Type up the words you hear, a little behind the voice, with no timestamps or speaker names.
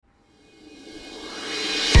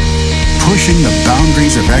Pushing the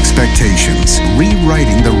boundaries of expectations,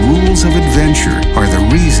 rewriting the rules of adventure are the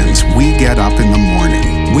reasons we get up in the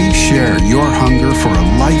morning. We share your hunger for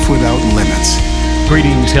a life without limits.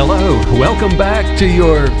 Greetings, hello. Welcome back to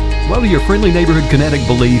your friendly neighborhood kinetic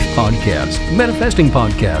belief podcast, manifesting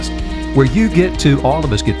podcast, where all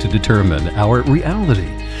of us get to determine our reality.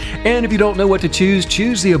 And if you don't know what to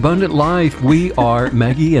choose the abundant life.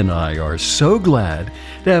 Maggie and I are so glad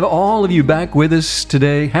to have all of you back with us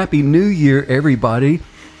today. Happy New Year, everybody.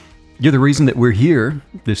 You're the reason that we're here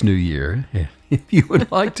this new year. If you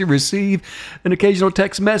would like to receive an occasional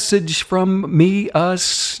text message from me,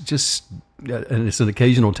 us, and it's an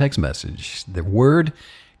occasional text message. The word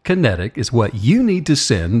kinetic is what you need to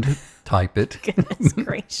send. Type it. Goodness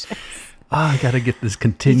gracious. I got to get this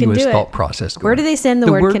continuous thought process going. Where do they send the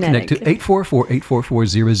word kinetic? To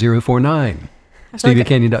 844-844-0049.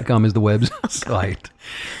 StephenCanyon.com is the website.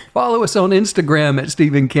 Follow us on Instagram at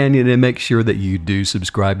Stephen Canyon and make sure that you do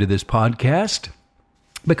subscribe to this podcast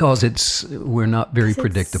because we're not very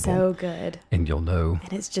predictable. It's so good. And you'll know.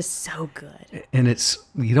 And it's just so good. And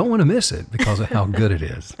you don't want to miss it because of how good it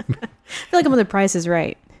is. I feel like I'm on The Price is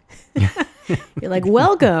Right. You're like,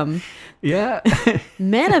 welcome. Yeah.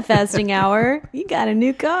 Manifesting hour. You got a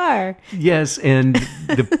new car. Yes. And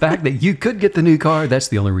the fact that you could get the new car, that's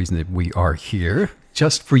the only reason that we are here.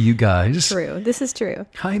 Just for you guys. True. This is true.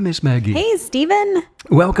 Hi, Miss Maggie. Hey, Stephen.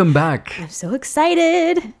 Welcome back. I'm so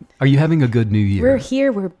excited. Are you having a good new year? We're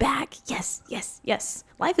here. We're back. Yes, yes, yes.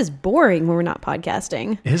 Life is boring when we're not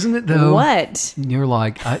podcasting. Isn't it, though? What? You're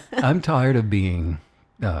like, I'm tired of being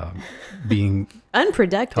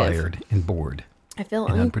unproductive. Tired and bored. I feel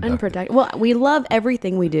unproductive. Well, we love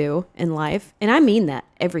everything we do in life, and I mean that,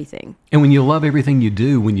 everything. And when you love everything you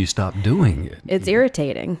do, when you stop doing it, it's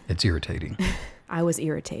irritating. It's irritating. I was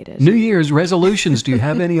irritated. New Year's resolutions, do you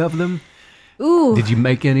have any of them? Ooh. Did you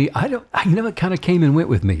make any? It kind of came and went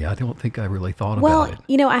with me. I don't think I really thought about it.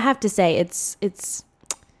 Well, I have to say, it's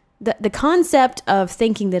the concept of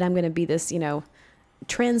thinking that I'm going to be this,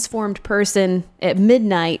 transformed person at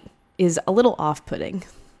midnight is a little off-putting.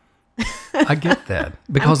 I get that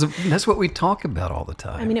because that's what we talk about all the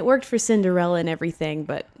time. I mean, it worked for Cinderella and everything,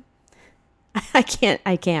 but I can't.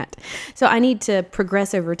 So I need to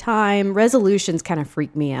progress over time. Resolutions kind of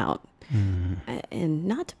freak me out. And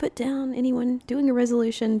not to put down anyone doing a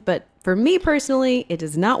resolution, but for me personally, it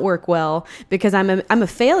does not work well because I'm a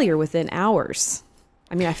failure within hours.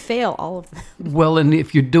 I mean, I fail all of them. Well, and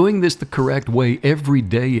if you're doing this the correct way, every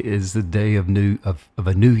day is the day of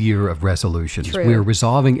a new year of resolutions. True. We're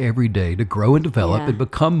resolving every day to grow and develop and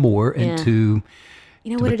become more and to...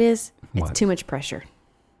 You know what it is? What? It's too much pressure.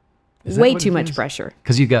 Is that Way what too it much is? pressure.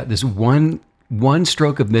 Because you got this one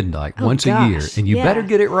stroke of midnight once a year, and you better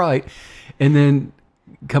get it right. And then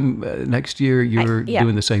come next year, you're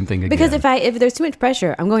doing the same thing again. Because if there's too much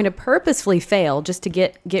pressure, I'm going to purposefully fail just to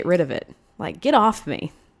get rid of it. Like, get off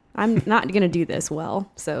me. I'm not going to do this well.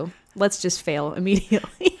 So let's just fail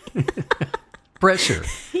immediately. Pressure.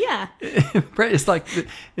 Yeah. It's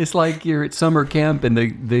like you're at summer camp and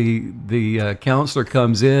the counselor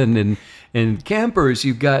comes in and campers,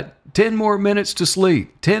 you've got 10 more minutes to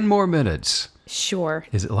sleep. 10 more minutes. Sure.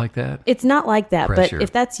 Is it like that? It's not like that, Pressure. but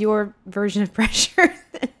if that's your version of pressure,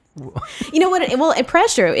 you know what?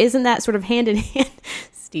 Pressure, isn't that sort of hand in hand,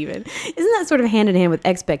 Stephen? Isn't that sort of hand in hand with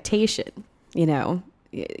expectation?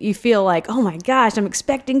 You feel like, oh my gosh, I'm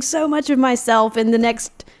expecting so much of myself in the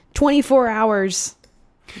next 24 hours.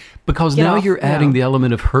 Because now you're adding the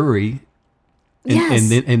element of hurry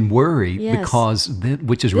and worry, because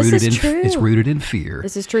which is rooted in fear.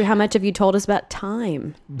 This is true. How much have you told us about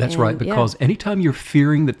time? That's right. Because anytime you're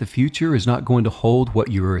fearing that the future is not going to hold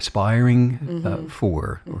what you're aspiring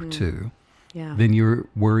for or to, then you're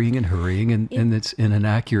worrying and hurrying, and it's an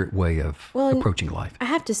inaccurate way of approaching life. I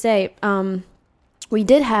have to say, we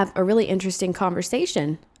did have a really interesting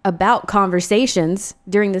conversation about conversations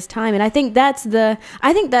during this time, and I think that's the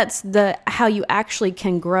how you actually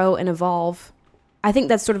can grow and evolve. I think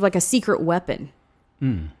that's sort of like a secret weapon.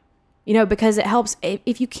 Because it helps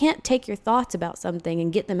if you can't take your thoughts about something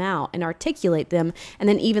and get them out and articulate them and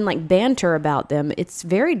then even like banter about them, it's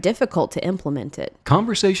very difficult to implement it.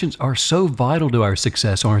 Conversations are so vital to our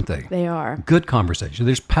success, aren't they? They are. Good conversation.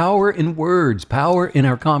 There's power in words, power in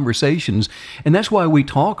our conversations. And that's why we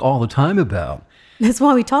talk all the time about. That's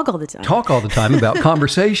why we talk all the time. Talk all the time about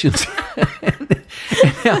conversations.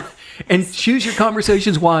 And choose your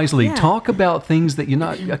conversations wisely. Yeah. Talk about things that you're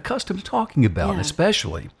not accustomed to talking about,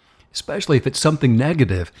 especially if it's something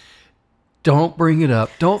negative. Don't bring it up.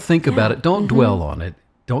 Don't think about it. Don't dwell on it.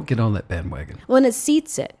 Don't get on that bandwagon. Well, and it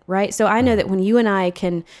seats it, right? So I know that when you and I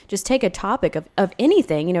can just take a topic of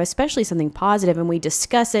anything, you know, especially something positive, and we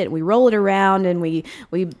discuss it, we roll it around, and we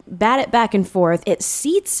bat it back and forth, it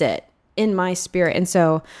seats it in my spirit. And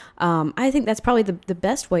so I think that's probably the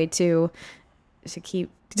best way to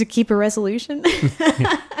keep a resolution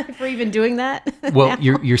for even doing that. Well,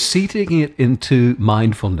 you're seating it into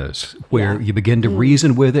mindfulness, where you begin to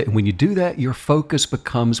reason with it, and when you do that, your focus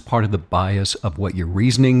becomes part of the bias of what you're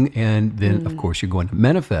reasoning, and then of course you're going to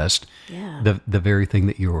manifest the very thing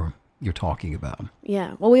that you're talking about.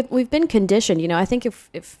 Yeah. Well, we've been conditioned. You know, I think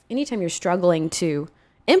if anytime you're struggling to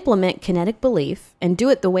implement kinetic belief and do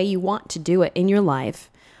it the way you want to do it in your life,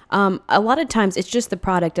 a lot of times it's just the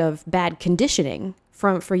product of bad conditioning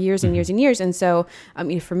for years and years and years. And so, I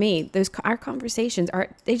mean, for me, our conversations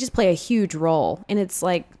they just play a huge role. And it's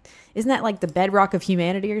like, isn't that like the bedrock of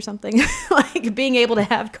humanity or something? Like being able to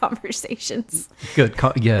have conversations. Good.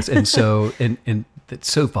 Yes. And so, and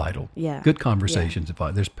that's so vital. Yeah. Good conversations.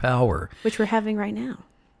 Yeah. There's power. Which we're having right now.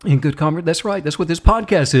 And good that's right. That's what this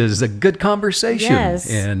podcast is, a good conversation. Yes.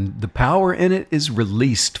 And the power in it is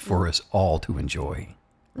released for us all to enjoy.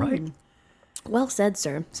 Right? Well said,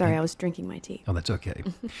 sir. Sorry, I was drinking my tea. Oh, that's okay.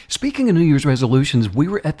 Speaking of New Year's resolutions, we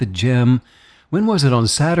were at the gym. When was it? On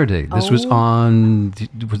Saturday. This was on...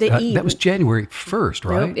 that was January 1st,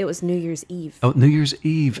 right? Nope, it was New Year's Eve. Oh, New Year's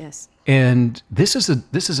Eve. Yes. And this is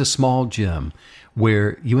a small gym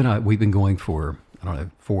where you and I, we've been going for, I don't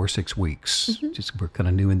know, 4 or 6 weeks. Just we're kind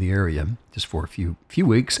of new in the area, just for a few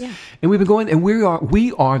weeks. Yeah. And we've been going, and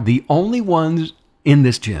we are the only ones in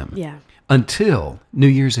this gym. Yeah. Until New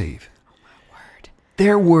Year's Eve.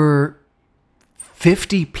 There were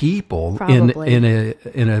 50 people in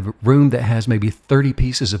a room that has maybe 30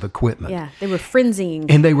 pieces of equipment. Yeah, they were frenzying.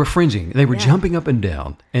 And they were fringing. They were jumping up and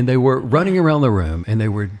down, and they were running around the room, and they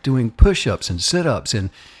were doing push-ups and sit-ups. And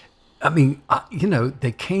I mean,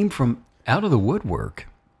 they came from out of the woodwork.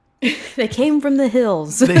 They came from the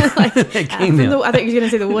hills. They came in. I thought you were going to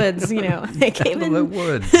say the woods. They came in the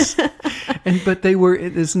woods.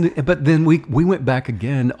 But then we went back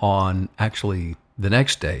again on actually the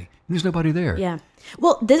next day. And there's nobody there. Yeah.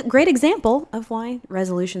 Well, great example of why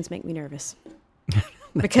resolutions make me nervous.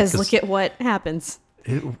 Because look at what happens.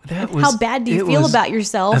 How bad do you feel about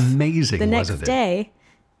yourself? Amazing. The next day.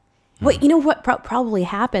 Well, you know what probably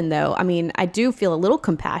happened, though? I mean, I do feel a little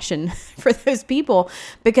compassion for those people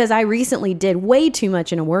because I recently did way too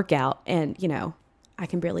much in a workout and, I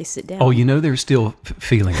can barely sit down. Oh, they're still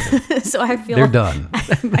feeling it. So I feel... They're done.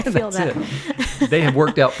 I feel that. They have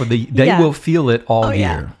worked out they will feel it all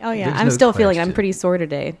year. Oh, yeah. I'm still feeling it. I'm pretty sore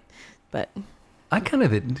today, but...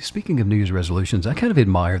 Speaking of New Year's resolutions, I kind of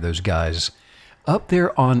admire those guys up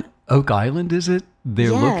there on Oak Island, is it?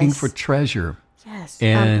 They're looking for treasure. Yes.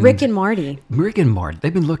 And Rick and Marty.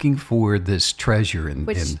 They've been looking for this treasure.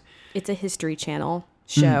 It's a History Channel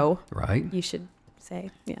show. Right. You should say,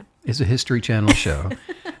 yeah. It's a History Channel show.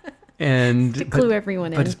 To clue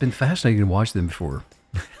everyone in. But it's been fascinating to watch them for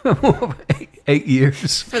 8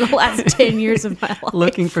 years. For the last 10 years of my life.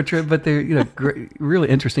 Looking for treasure. But they're, great, really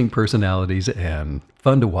interesting personalities and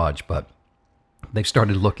fun to watch. But they've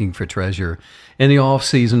started looking for treasure in the off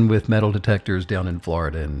season with metal detectors down in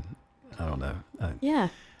Florida. And I don't know. Yeah.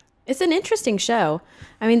 It's an interesting show.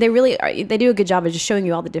 I mean, they do a good job of just showing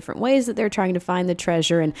you all the different ways that they're trying to find the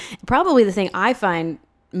treasure. And probably the thing I find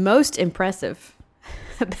most impressive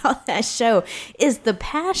about that show is the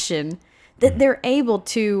passion that they're able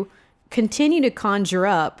to continue to conjure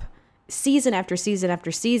up season after season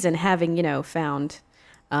after season, having, found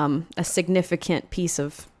a significant piece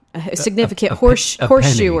of a significant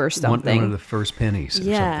horseshoe or something. One of the first pennies.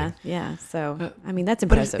 Yeah. So, I mean, that's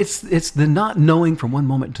impressive. But it's the not knowing from one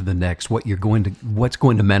moment to the next what's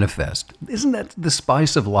going to manifest. Isn't that the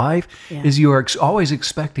spice of life? Yeah. Is you are always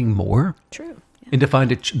expecting more. True. Yeah. And to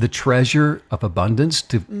find the treasure of abundance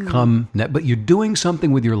to come, but you're doing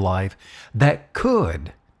something with your life that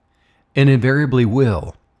could, and invariably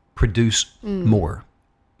will, produce more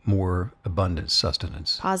abundance,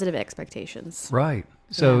 sustenance. Positive expectations. Right.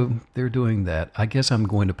 So they're doing that. I guess I'm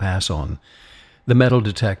going to pass on the metal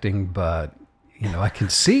detecting, but I can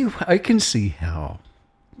see how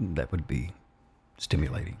that would be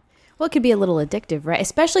stimulating. Well, it could be a little addictive, right?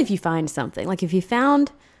 Especially if you find something. Like if you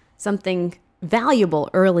found something valuable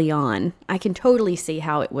early on, I can totally see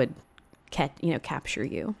how it would capture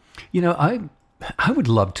you. I would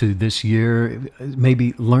love to this year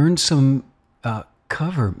maybe learn some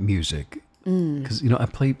cover music because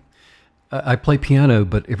I play piano,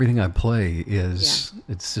 but everything I play it's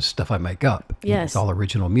just stuff I make up. Yes. It's all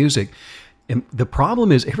original music. And the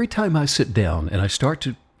problem is every time I sit down and I start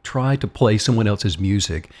to try to play someone else's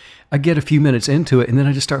music, I get a few minutes into it and then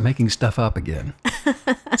I just start making stuff up again.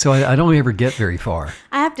 So I don't ever get very far.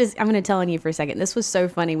 I'm going to tell on you for a second. This was so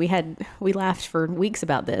funny. We laughed for weeks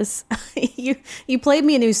about this. You played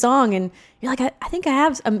me a new song and you're like, I think I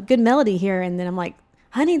have a good melody here. And then I'm like,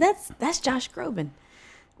 honey, that's Josh Groban.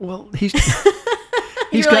 Well, he's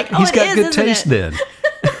You're got like, oh, he's it got is, good isn't taste it? then.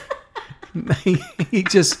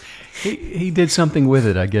 he did something with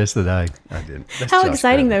it, I guess, that I didn't. That's How Josh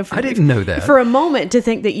exciting, Groban. though. I didn't know that. For a moment to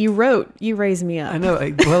think that you wrote You Raise Me Up. I know.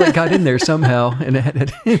 Well, it got in there somehow, and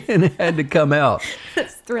it had to come out.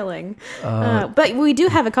 That's thrilling. But we do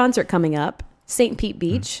have a concert coming up, St. Pete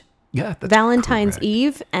Beach, Yeah, that's Valentine's correct.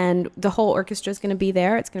 Eve, and the whole orchestra is going to be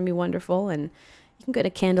there. It's going to be wonderful, and you can go to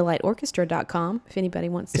candleligorchestra.com if anybody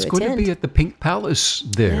wants to It's attend. going to be at the Pink Palace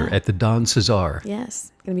there Yeah. at the Don Cesar.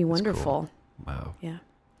 Yes, it's going to be wonderful. Wow. Yeah.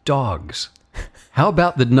 Dogs. How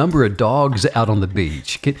about the number of dogs out on the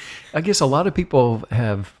beach? I guess a lot of people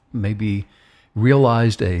have maybe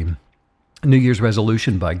realized a New Year's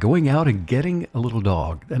resolution by going out and getting a little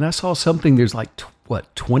dog. And I saw something, there's like,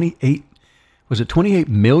 28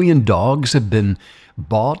 million dogs have been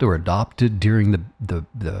bought or adopted during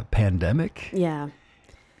the pandemic? Yeah.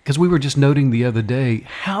 Because we were just noting the other day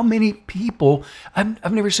how many people,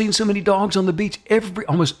 I've never seen so many dogs on the beach.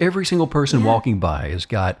 Almost every single person walking by has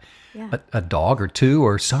got a dog or two,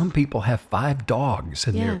 or some people have 5 dogs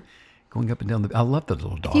and they're going up and down I love the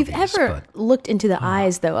little dogs. If you've ever looked into the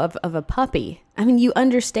eyes, though, of a puppy, I mean, you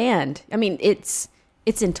understand. I mean, it's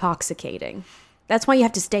intoxicating. That's why you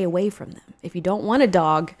have to stay away from them. If you don't want a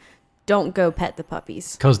dog, don't go pet the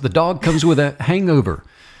puppies. Because the dog comes with a hangover.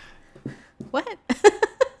 What?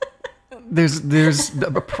 There's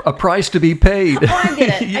a price to be paid. Oh, I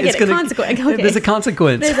get it. I get it. Consequence. Okay. There's a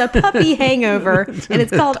consequence. There's a puppy hangover, and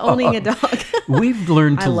it's called owning a dog. We've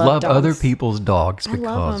learned I to love love other dogs. people's dogs I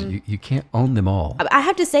love because them. you can't own them all. I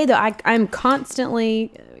have to say, though, I'm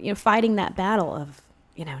constantly, fighting that battle of,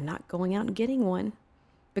 not going out and getting one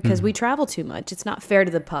because we travel too much. It's not fair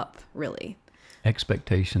to the pup, really.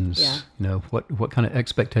 Expectations. Yeah. What kind of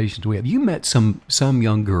expectations do we have? You met some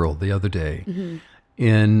young girl the other day, Mm-hmm.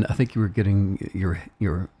 and I think you were getting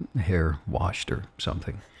your hair washed or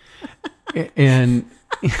something, and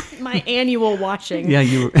My annual washing. yeah,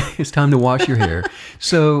 it's time to wash your hair.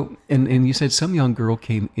 So, and you said some young girl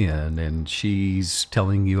came in and she's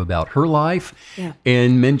telling you about her life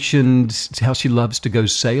and mentioned how she loves to go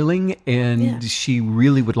sailing and she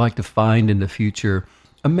really would like to find in the future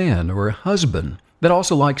a man or a husband that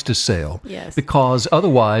also likes to sail. Yes. Because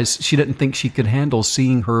otherwise she didn't think she could handle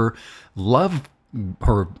seeing her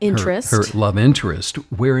Interest. her love interest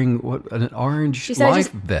wearing an orange She said,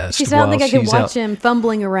 life vest. she said, I don't while think I could she's watch out. him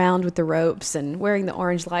fumbling around with the ropes and wearing the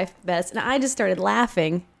orange life vest. And I just started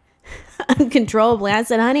laughing uncontrollably. I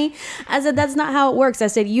said, honey, that's not how it works. I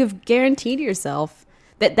said, you've guaranteed yourself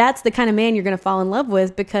that that's the kind of man you're going to fall in love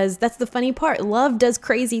with, because that's the funny part. Love does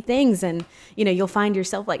crazy things. And, you'll find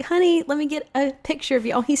yourself like, honey, let me get a picture of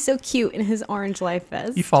you. Oh, he's so cute in his orange life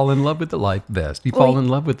vest. You fall in love with the life vest. You fall in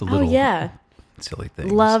love with the little silly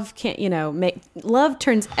things. Love can't, love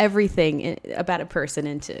turns everything about a person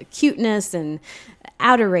into cuteness and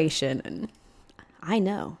adoration. And I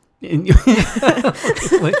know. And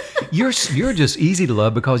you're just easy to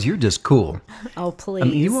love because you're just cool. Oh, please. I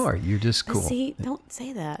mean, you are. You're just cool. See, don't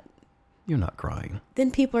say that. You're not crying.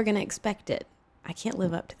 Then people are going to expect it. I can't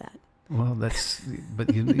live up to that. Well, that's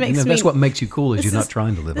that's me- what makes you cool is This you're is- not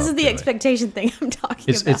trying to live This up is the to it. expectation thing I'm talking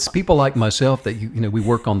It's about. it's people like myself that we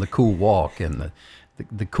work on the cool walk and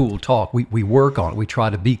the cool talk. We work on it. We try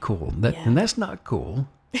to be cool. And that's not cool.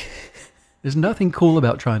 There's nothing cool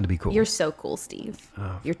about trying to be cool. You're so cool, Steve.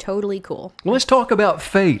 Oh. You're totally cool. Well, let's talk about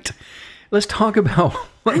fate. Let's talk about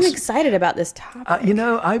I'm excited about this topic.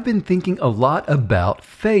 I've been thinking a lot about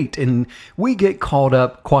fate, and we get caught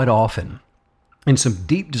up quite often in some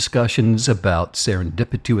deep discussions about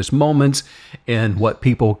serendipitous moments and what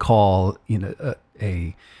people call,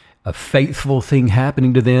 a faithful thing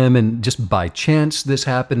happening to them, and just by chance this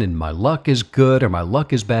happened, and my luck is good or my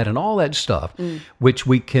luck is bad, and all that stuff, which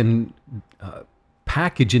we can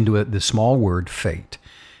package into the small word fate,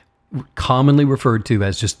 commonly referred to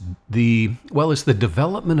as just it's the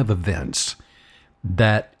development of events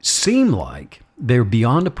that seem like they're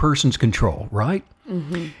beyond a person's control, right?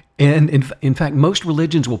 Mm-hmm. And in fact, most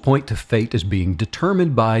religions will point to fate as being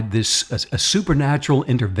determined by a supernatural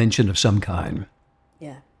intervention of some kind.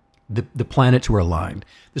 Yeah. The planets were aligned,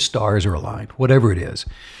 the stars are aligned, whatever it is.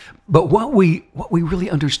 But what we really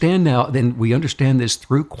understand now, then we understand this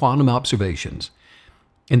through quantum observations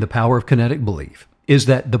and the power of kinetic belief, is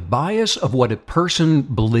that the bias of what a person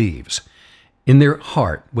believes in their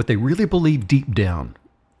heart, what they really believe deep down,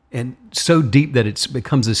 and so deep that it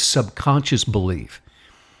becomes a subconscious belief.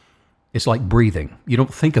 It's like breathing. You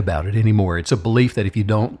don't think about it anymore. It's a belief that if you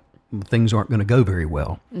don't, things aren't going to go very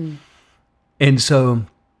well. And so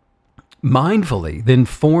mindfully then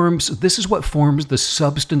this is what forms the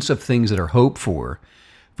substance of things that are hoped for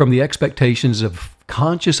from the expectations of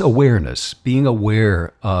conscious awareness, being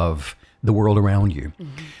aware of the world around you.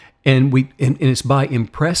 And it's by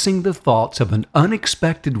impressing the thoughts of an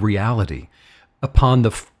unexpected reality upon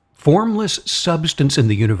the formless substance in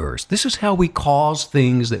the universe. This is how we cause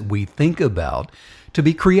things that we think about to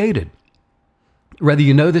be created. Whether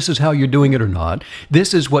you know this is how you're doing it or not,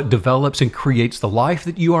 this is what develops and creates the life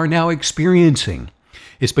that you are now experiencing.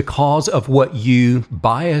 It's because of what you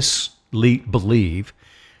biasly believe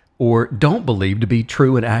or don't believe to be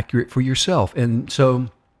true and accurate for yourself. And so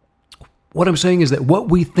what I'm saying is that what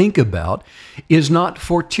we think about is not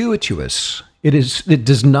fortuitous. It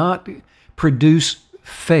does not produce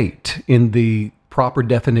fate in the proper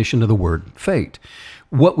definition of the word fate.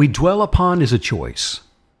 What we dwell upon is a choice.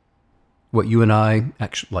 What you and I,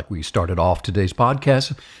 actually, like we started off today's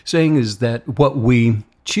podcast saying, is that what we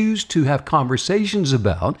choose to have conversations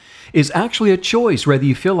about is actually a choice, whether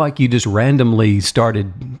you feel like you just randomly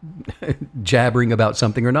started jabbering about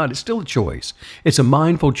something or not. It's still a choice. It's a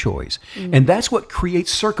mindful choice. And that's what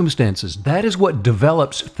creates circumstances. That is what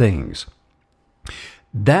develops things.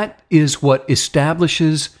 That is what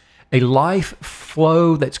establishes a life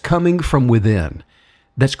flow that's coming from within,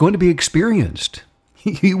 that's going to be experienced.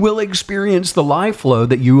 You will experience the life flow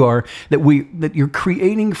that you're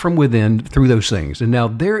creating from within through those things. And now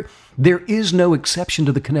there is no exception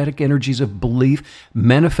to the kinetic energies of belief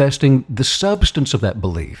manifesting the substance of that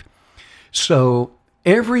belief. So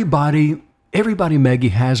everybody, Maggie,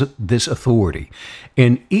 has this authority,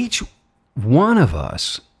 and each one of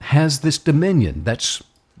us has this dominion. That's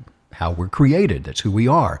how we're created. That's who we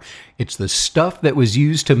are. It's the stuff that was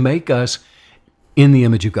used to make us in the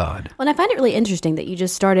image of God. Well, and I find it really interesting that you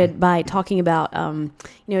just started by talking about,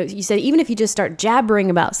 you said even if you just start jabbering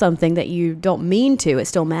about something that you don't mean to, it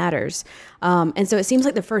still matters. And so it seems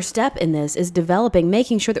like the first step in this is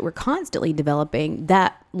making sure that we're constantly developing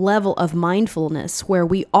that level of mindfulness where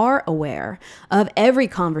we are aware of every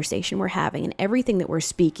conversation we're having and everything that we're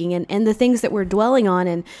speaking and the things that we're dwelling on.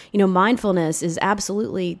 And, mindfulness is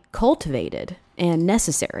absolutely cultivated and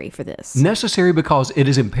necessary for this. Necessary because it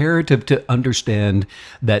is imperative to understand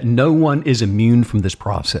that no one is immune from this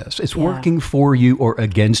process. It's working for you or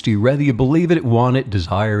against you, whether you believe it, want it,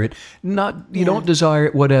 desire it, you don't desire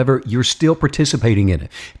it, whatever, you're still participating in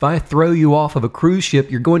it. If I throw you off of a cruise ship,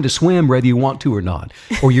 you're going to swim whether you want to or not,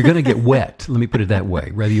 or you're going to get wet. Let me put it that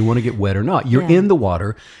way, whether you want to get wet or not. You're in the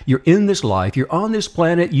water, you're in this life, you're on this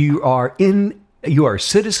planet, you are a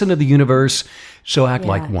citizen of the universe. So act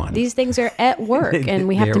like one. These things are at work, and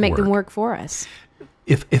we have to make them work for us.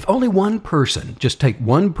 If only one person, just take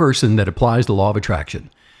one person that applies the law of attraction,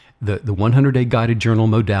 the 100-day guided journal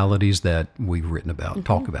modalities that we've written about,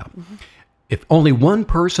 talk about. If only one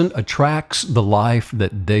person attracts the life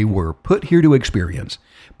that they were put here to experience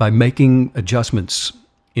by making adjustments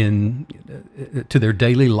to their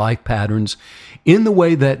daily life patterns in the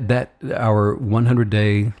way that our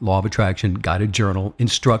 100-day law of attraction guided journal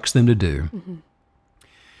instructs them to do,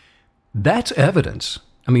 that's evidence.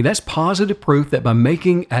 I mean, that's positive proof that by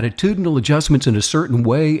making attitudinal adjustments in a certain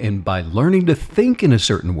way and by learning to think in a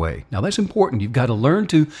certain way. Now, that's important. You've got to learn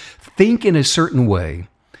to think in a certain way.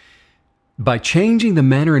 By changing the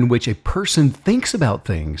manner in which a person thinks about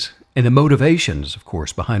things and the motivations, of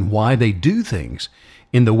course, behind why they do things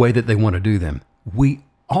in the way that they want to do them,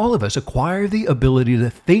 all of us acquire the ability to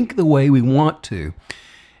think the way we want to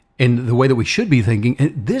and the way that we should be thinking.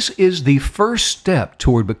 And this is the first step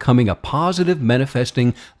toward becoming a positive,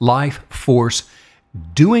 manifesting life force,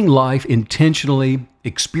 doing life intentionally,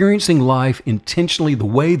 experiencing life intentionally the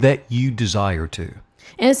way that you desire to.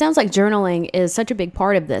 And it sounds like journaling is such a big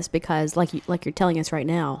part of this because, like you're telling us right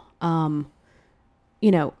now,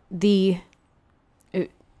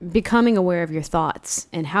 becoming aware of your thoughts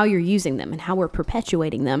and how you're using them and how we're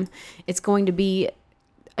perpetuating them, it's going to be,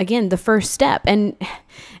 again, the first step. And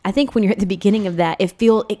I think when you're at the beginning of that,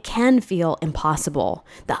 it can feel impossible.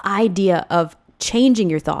 The idea of changing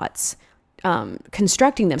your thoughts,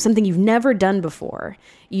 constructing them, something you've never done before.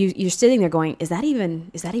 You're sitting there going, is that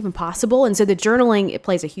even possible? And so the journaling, it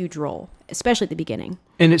plays a huge role, especially at the beginning.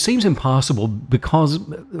 And it seems impossible because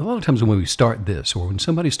a lot of times when we start this, or when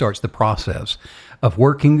somebody starts the process of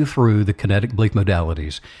working through the kinetic belief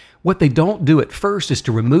modalities, what they don't do at first is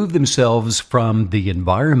to remove themselves from the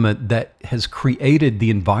environment that has created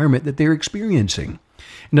the environment that they're experiencing.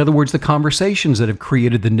 In other words, the conversations that have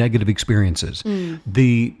created the negative experiences,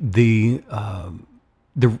 the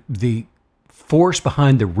force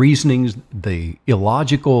behind the reasonings, the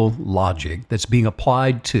illogical logic that's being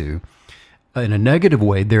applied to, in a negative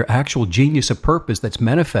way, their actual genius of purpose that's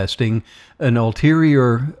manifesting an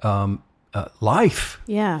ulterior life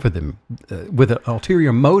for them, with an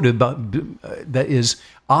ulterior motive that is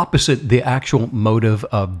opposite the actual motive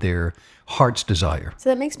of their heart's desire. So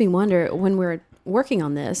that makes me wonder, when we're working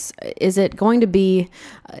on this, is it going to be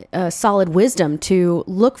a solid wisdom to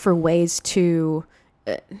look for ways to,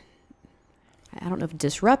 I don't know if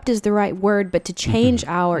disrupt is the right word, but to change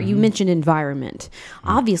our, you mentioned environment.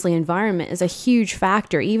 Obviously, environment is a huge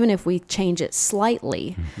factor, even if we change it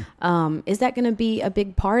slightly. Is that going to be a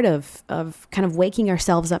big part of kind of waking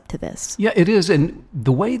ourselves up to this? Yeah, it is. And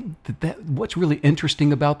the way what's really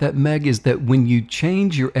interesting about that, Meg, is that when you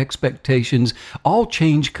change your expectations, all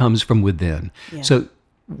change comes from within. Yeah. So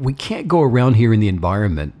we can't go around here in the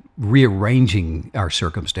environment rearranging our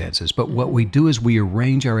circumstances, but what we do is we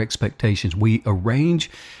arrange our expectations. We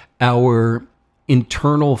arrange our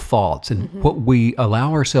internal thoughts and what we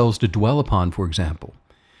allow ourselves to dwell upon, for example.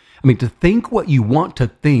 I mean, to think what you want to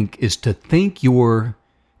think is to think your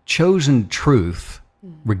chosen truth,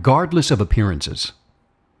 regardless of appearances.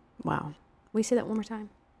 Wow. Will you say that one more time?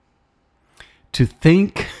 To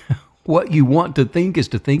think what you want to think is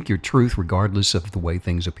to think your truth, regardless of the way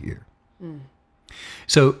things appear.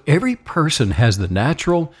 So every person has the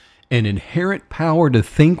natural and inherent power to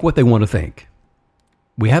think what they want to think.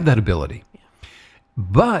 We have that ability.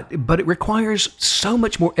 But it requires so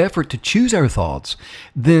much more effort to choose our thoughts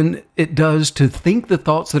than it does to think the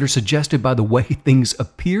thoughts that are suggested by the way things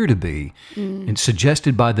appear to be and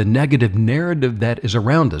suggested by the negative narrative that is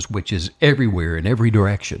around us, which is everywhere in every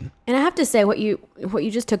direction. And I have to say, what you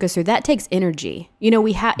just took us through, that takes energy. You know,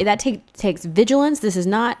 takes vigilance. This is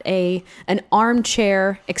not an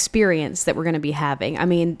armchair experience that we're going to be having. I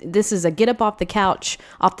mean, this is a get up off the couch,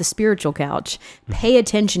 off the spiritual couch. Pay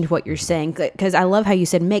attention to what you're saying, because I love how you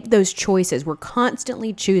said make those choices. We're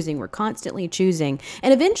constantly choosing.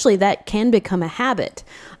 And eventually that can become a habit.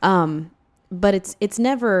 But it's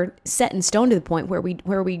never set in stone to the point where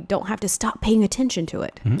we don't have to stop paying attention to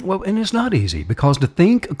it. Well, and it's not easy, because to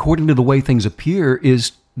think according to the way things appear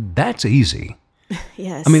that's easy.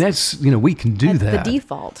 Yes. I mean, that's, we can do that. That's the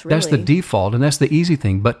default, really. That's the default, and that's the easy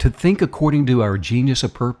thing. But to think according to our genius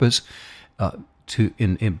of purpose,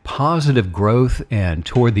 in positive growth and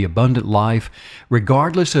toward the abundant life,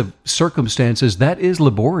 regardless of circumstances, that is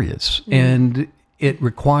laborious. And it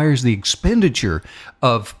requires the expenditure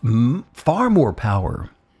of far more power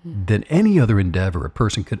than any other endeavor a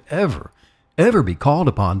person could ever be called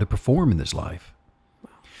upon to perform in this life.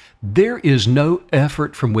 There is no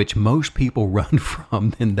effort from which most people run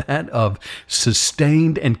from than that of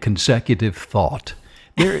sustained and consecutive thought.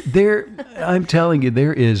 I'm telling you,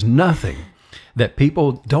 there is nothing that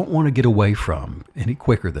people don't want to get away from any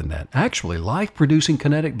quicker than that. Actually, life-producing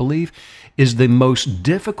kinetic belief is the most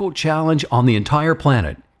difficult challenge on the entire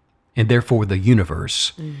planet, and therefore the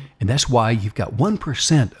universe. And that's why you've got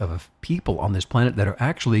 1% of people on this planet that are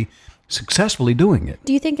actually successfully doing it.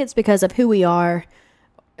 Do you think it's because of who we are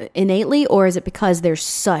innately, or is it because there's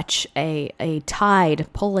such a tide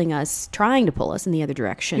pulling us, trying to pull us in the other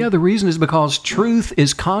direction? Yeah, the reason is because truth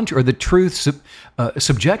is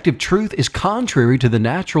subjective truth is contrary to the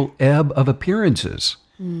natural ebb of appearances.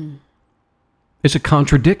 It's a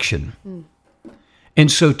contradiction. And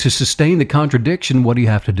so to sustain the contradiction, what do you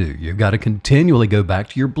have to do? You've got to continually go back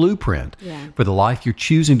to your blueprint for the life you're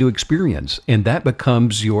choosing to experience. And that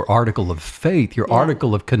becomes your article of faith, your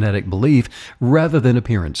article of kinetic belief, rather than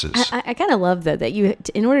appearances. I kind of love that you,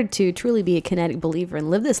 in order to truly be a kinetic believer and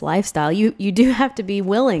live this lifestyle, you do have to be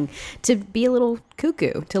willing to be a little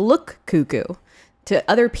cuckoo, to look cuckoo to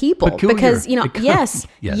other people. Peculiar. Because,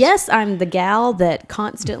 yes, I'm the gal that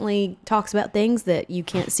constantly talks about things that you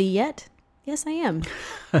can't see yet. Yes, I am.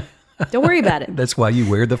 Don't worry about it. That's why you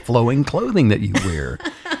wear the flowing clothing that you wear.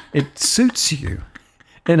 It suits you.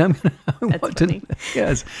 And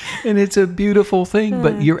yes, and it's a beautiful thing,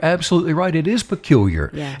 but you're absolutely right. It is peculiar.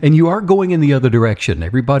 Yeah. And you are going in the other direction.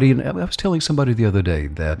 Everybody, and I was telling somebody the other day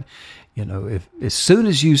that, if as soon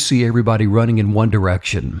as you see everybody running in one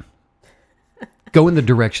direction, go in the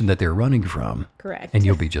direction that they're running from. Correct. And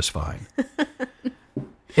you'll be just fine.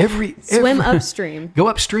 Swim upstream. Go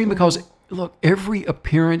upstream, because look, every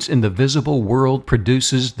appearance in the visible world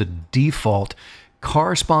produces the default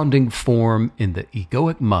corresponding form in the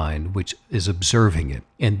egoic mind which is observing it.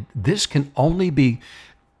 And this can only be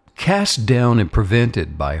cast down and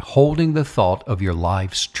prevented by holding the thought of your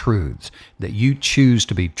life's truths that you choose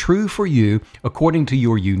to be true for you according to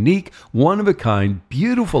your unique, one-of-a-kind,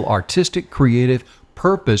 beautiful, artistic, creative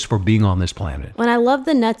purpose for being on this planet. And I love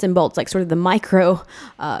the nuts and bolts, like sort of the micro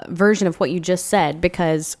version of what you just said,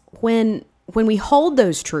 because when we hold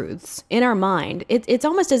those truths in our mind, it's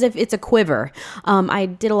almost as if it's a quiver. I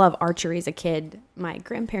did a lot of archery as a kid. My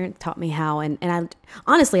grandparents taught me how, and I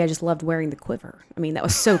honestly, I just loved wearing the quiver. I mean, that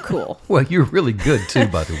was so cool. Well, you're really good too,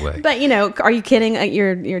 by the way. But, are you kidding?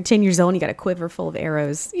 You're 10 years old and you got a quiver full of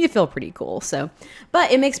arrows. You feel pretty cool. So,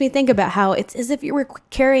 but it makes me think about how it's as if you were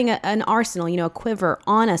carrying an arsenal, a quiver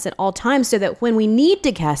on us at all times, so that when we need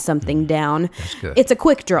to cast something down, it's a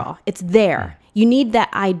quick draw. It's there. You need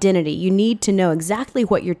that identity. You need to know exactly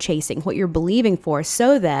what you're chasing, what you're believing for,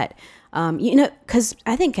 so that, because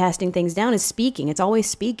I think casting things down is speaking. It's always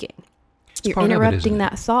speaking. You're interrupting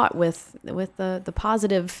that thought with the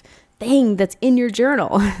positive thing that's in your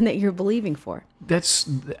journal that you're believing for. That's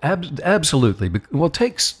absolutely. Well,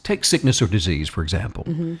 take sickness or disease, for example.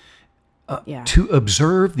 Mm-hmm. To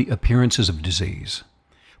observe the appearances of disease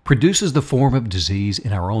produces the form of disease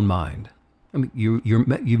in our own mind. I mean,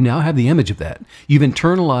 you now have the image of that. You've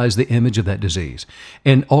internalized the image of that disease,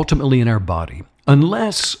 and ultimately in our body.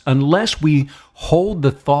 Unless we hold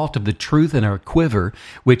the thought of the truth in our quiver,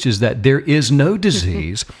 which is that there is no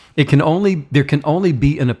disease, there can only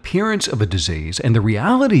be an appearance of a disease, and the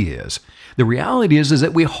reality is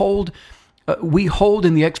that we hold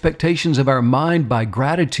in the expectations of our mind by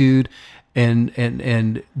gratitude and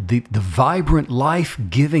the vibrant,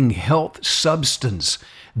 life-giving health substance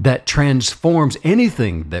that transforms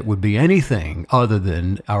anything that would be anything other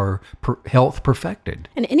than our health perfected.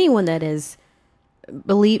 And anyone that is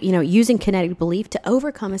using kinetic belief to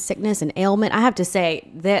overcome a sickness and ailment, I have to say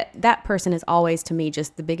that person is always, to me,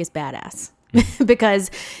 just the biggest badass. Because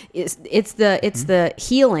it's the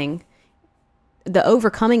healing, the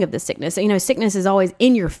overcoming of the sickness. Sickness is always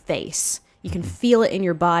in your face. You can feel it in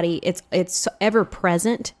your body. It's ever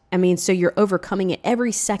present. I mean, so you're overcoming it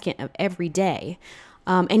every second of every day.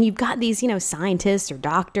 And you've got these, scientists or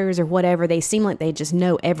doctors or whatever. They seem like they just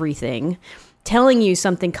know everything, telling you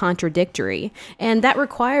something contradictory, and that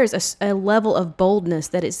requires a level of boldness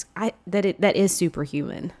that is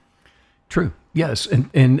superhuman. True. Yes,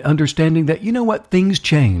 and understanding that things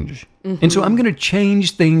change, and so I'm going to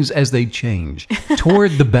change things as they change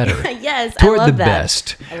toward the better. Yes, toward I love the that.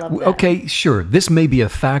 best. I love that. Okay, sure. This may be a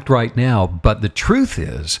fact right now, but the truth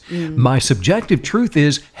is, my subjective truth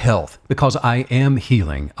is health, because I am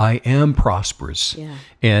healing, I am prosperous,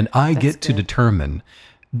 and I get to determine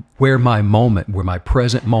where my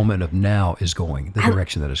present moment of now is going, the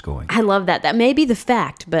direction that it's going. I love that. That may be the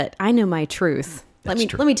fact, but I know my truth. Let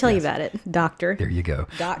me tell you about it, doctor. There you go.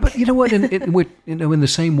 Doc. But you know what? In the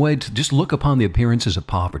same way, to just look upon the appearances of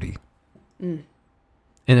poverty. And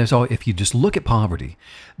if you just look at poverty,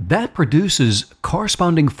 that produces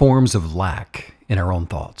corresponding forms of lack in our own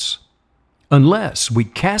thoughts. Unless we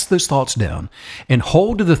cast those thoughts down and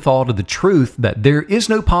hold to the thought of the truth that there is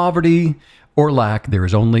no poverty or lack, there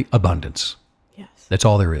is only abundance. Yes. That's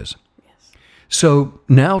all there is. So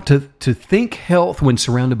now to think health when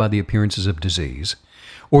surrounded by the appearances of disease,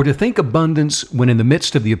 or to think abundance when in the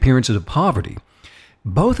midst of the appearances of poverty,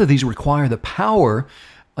 both of these require the power,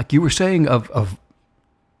 like you were saying, of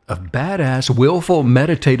badass, willful,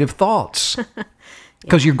 meditative thoughts.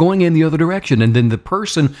 Because you're going in the other direction. And then the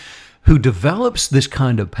person who develops this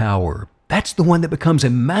kind of power, that's the one that becomes a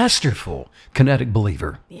masterful kinetic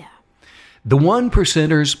believer. Yeah. The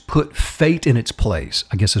 1%ers put fate in its place,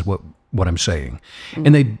 I guess is what I'm saying,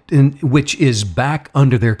 and which is back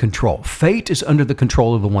under their control. Fate is under the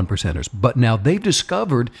control of the 1%ers, but now they've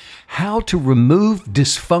discovered how to remove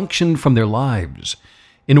dysfunction from their lives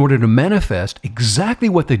in order to manifest exactly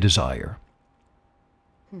what they desire.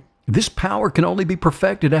 This power can only be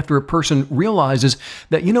perfected after a person realizes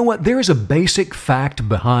that, there is a basic fact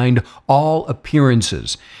behind all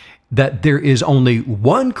appearances, that there is only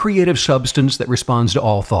one creative substance that responds to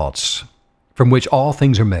all thoughts, from which all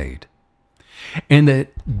things are made. And that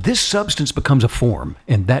this substance becomes a form,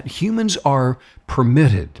 and that humans are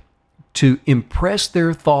permitted to impress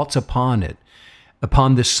their thoughts upon it,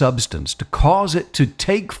 upon this substance, to cause it to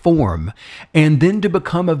take form, and then to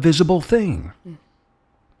become a visible thing.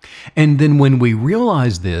 And then when we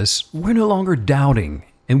realize this, we're no longer doubting,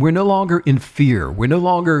 and we're no longer in fear. We're no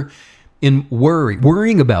longer in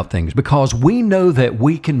worrying about things, because we know that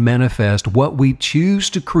we can manifest what we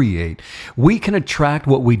choose to create. We can attract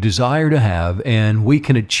what we desire to have, and we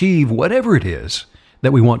can achieve whatever it is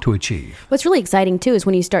that we want to achieve. What's really exciting too is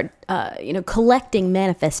when you start, collecting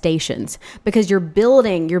manifestations, because you're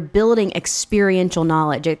building experiential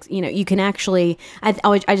knowledge. You can actually.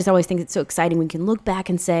 I just always think it's so exciting when you can look back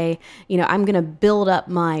and say, I'm going to build up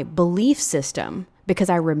my belief system because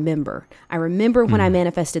I remember. When I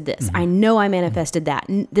manifested this. I know I manifested that.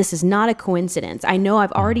 This is not a coincidence. I know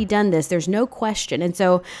I've already done this. There's no question. And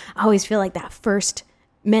so I always feel like that first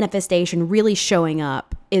manifestation really showing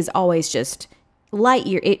up is always just light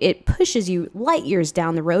year. It pushes you light years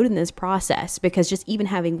down the road in this process, because just even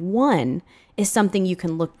having one is something you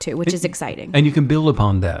can look to, which is exciting. And you can build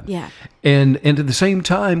upon that. Yeah. And at the same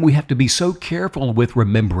time, we have to be so careful with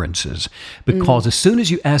remembrances, because as soon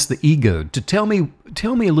as you ask the ego to tell me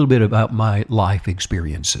a little bit about my life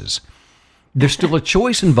experiences, there's still a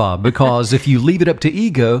choice involved, because if you leave it up to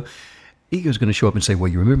ego's going to show up and say,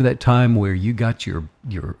 well, you remember that time where you got your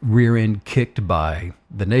rear end kicked by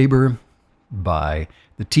the neighbor, by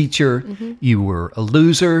the teacher, you were a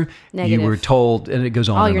loser, Negative. you were told, and it goes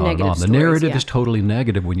on All and your on and negative on. The stories, narrative yeah. is totally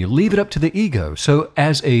negative when you leave it up to the ego. So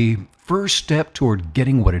as a first step toward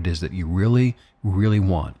getting what it is that you really, really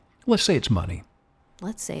want, let's say it's money.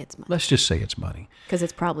 Let's say it's money. Let's just say it's money. Because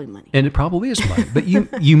it's probably money. And it probably is money. But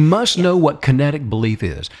you must know what kinetic belief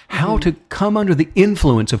is, how to come under the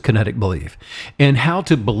influence of kinetic belief, and how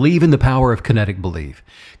to believe in the power of kinetic belief.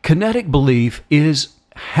 Kinetic belief is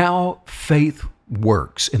how faith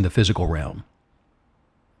works in the physical realm.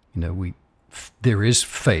 There is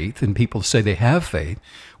faith, and people say they have faith.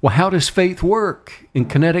 Well, how does faith work? And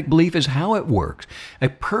kinetic belief is how it works. A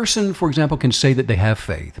person, for example, can say that they have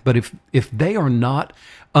faith, but if they are not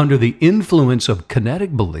under the influence of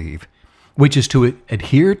kinetic belief, which is to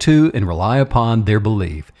adhere to and rely upon their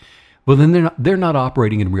belief, well, then they're not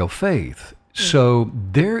operating in real faith. So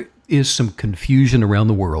there is some confusion around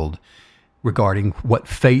the world regarding what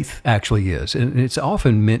faith actually is. And it's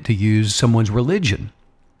often meant to use someone's religion.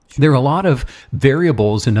 There are a lot of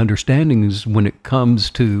variables and understandings when it comes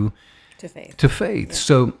to faith. Yeah.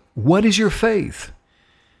 So what is your faith?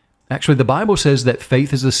 Actually, the Bible says that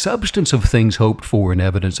faith is the substance of things hoped for and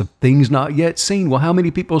evidence of things not yet seen. Well, how many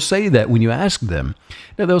people say that when you ask them?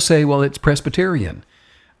 Now, they'll say, well, it's Presbyterian,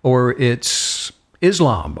 or it's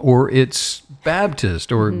Islam, or it's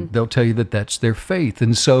Baptist, or they'll tell you that that's their faith.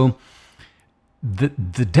 And so the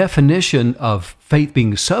definition of faith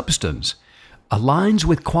being substance aligns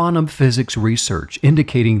with quantum physics research,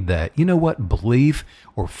 indicating that, belief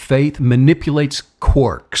or faith manipulates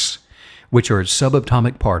quarks, which are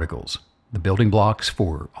subatomic particles, the building blocks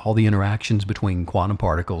for all the interactions between quantum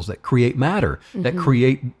particles that create matter, that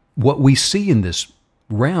create what we see in this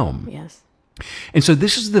realm. Yes. And so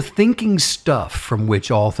this is the thinking stuff from which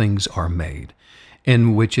all things are made,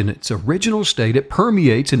 in which in its original state it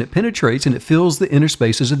permeates and it penetrates and it fills the inner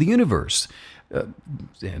spaces of the universe.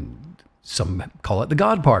 And some call it the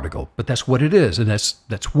God particle, but that's what it is, and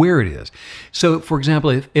that's where it is. So, for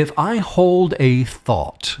example, if I hold a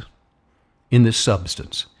thought in this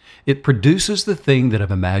substance, it produces the thing that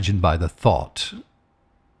I've imagined by the thought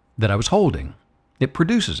that I was holding. It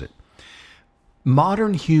produces it.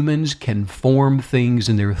 Modern humans can form things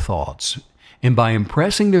in their thoughts, and by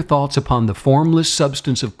impressing their thoughts upon the formless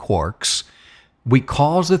substance of quarks, we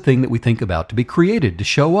cause the thing that we think about to be created, to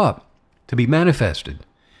show up, to be manifested.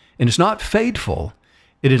 And it's not fateful.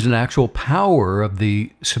 It is an actual power of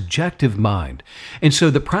the subjective mind. And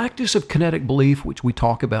so the practice of kinetic belief, which we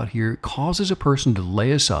talk about here, causes a person to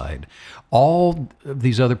lay aside all of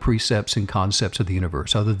these other precepts and concepts of the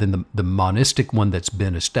universe, other than the monistic one that's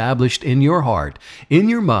been established in your heart, in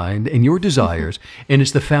your mind, and your desires. And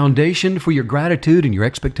it's the foundation for your gratitude and your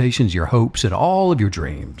expectations, your hopes, and all of your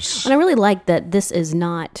dreams. And I really like that this is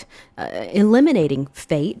not eliminating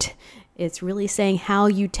fate. It's really saying how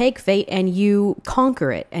you take fate and you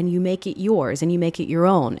conquer it and you make it yours and you make it your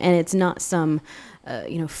own. And it's not some,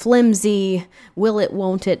 flimsy, will it,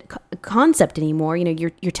 won't it concept anymore.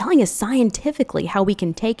 You're telling us scientifically how we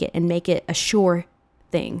can take it and make it a sure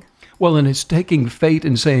thing. Well, and it's taking fate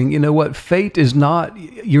and saying, fate is not,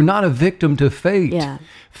 you're not a victim to fate. Yeah,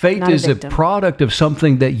 fate is a product of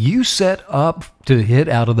something that you set up to hit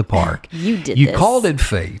out of the park. You did You this. called it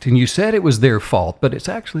fate and you said it was their fault, but it's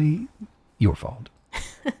actually your fault.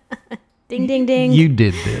 Ding, ding, ding. You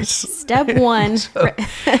did this. Step one.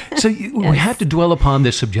 We have to dwell upon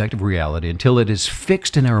this subjective reality until it is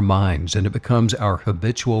fixed in our minds and it becomes our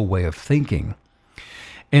habitual way of thinking.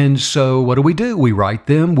 And so what do? We write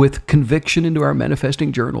them with conviction into our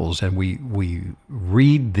manifesting journals, and we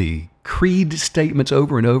read the creed statements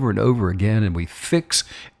over and over and over again, and we fix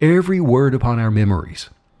every word upon our memories.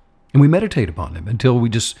 And we meditate upon them until we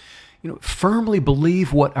just, firmly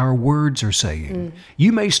believe what our words are saying.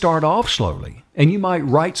 You may start off slowly, and you might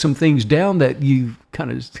write some things down that you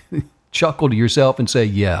kind of chuckle to yourself and say,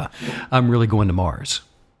 yeah, I'm really going to Mars.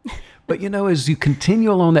 But as you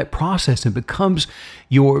continue along that process, it becomes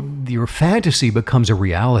your fantasy becomes a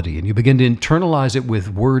reality, and you begin to internalize it with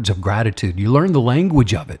words of gratitude. You learn the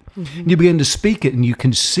language of it. You begin to speak it, and you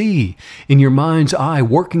can see in your mind's eye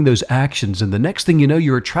working those actions. And the next thing you know,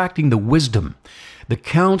 you're attracting the wisdom, the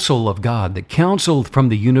counsel of God, the counsel from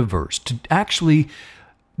the universe to actually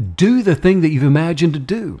do the thing that you've imagined to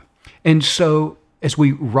do. And so as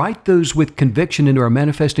we write those with conviction into our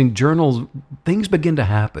manifesting journals, things begin to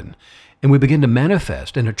happen, and we begin to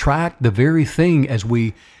manifest and attract the very thing as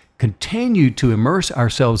we continue to immerse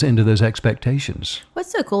ourselves into those expectations.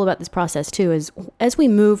 What's so cool about this process too is as we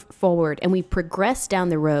move forward and we progress down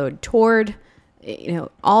the road toward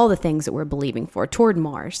all the things that we're believing for, toward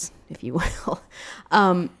Mars, if you will.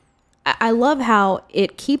 I love how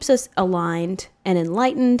it keeps us aligned and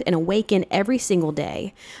enlightened and awakened every single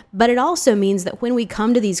day. But it also means that when we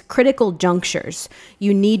come to these critical junctures,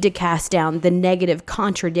 you need to cast down the negative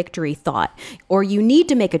contradictory thought, or you need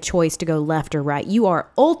to make a choice to go left or right. You are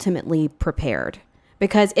ultimately prepared.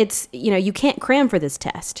 Because it's, you can't cram for this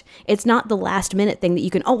test. It's not the last minute thing that you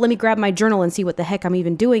can, let me grab my journal and see what the heck I'm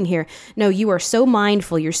even doing here. No, you are so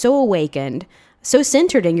mindful, you're so awakened, so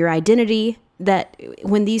centered in your identity that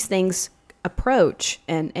when these things approach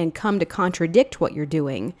and come to contradict what you're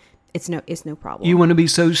doing, it's no problem. You want to be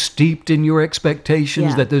so steeped in your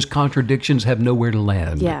expectations that those contradictions have nowhere to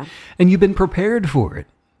land. Yeah. And you've been prepared for it.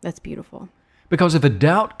 That's beautiful. Because if a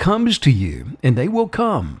doubt comes to you, and they will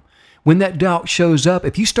come, when that doubt shows up,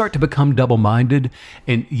 if you start to become double-minded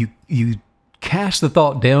and you cast the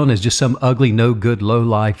thought down as just some ugly, no good,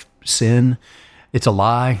 low-life sin, it's a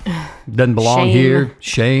lie, doesn't belong here,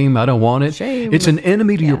 shame, I don't want it. Shame. It's an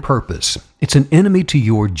enemy to your purpose. It's an enemy to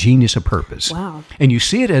your genius of purpose. Wow. And you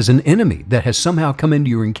see it as an enemy that has somehow come into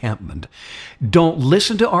your encampment. Don't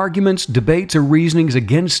listen to arguments, debates, or reasonings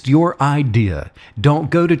against your idea. Don't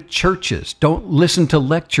go to churches. Don't listen to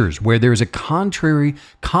lectures where there's a contrary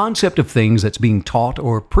concept of things that's being taught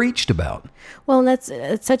or preached about. Well, it's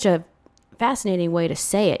such a fascinating way to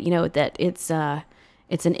say it, that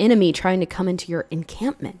it's an enemy trying to come into your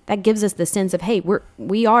encampment. That gives us the sense of, hey,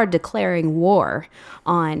 we are declaring war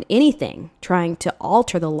on anything trying to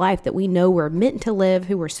alter the life that we know we're meant to live,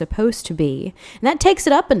 who we're supposed to be. And that takes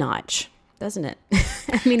it up a notch, doesn't it?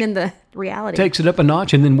 In the reality. Takes it up a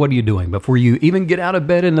notch, and then what are you doing? Before you even get out of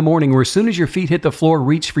bed in the morning, or as soon as your feet hit the floor,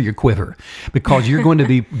 reach for your quiver, because you're going to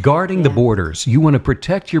be guarding the borders. You want to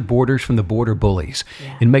protect your borders from the border bullies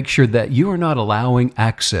and make sure that you are not allowing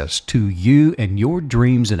access to you and your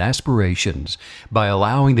dreams and aspirations by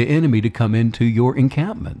allowing the enemy to come into your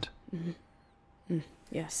encampment. Mm-hmm.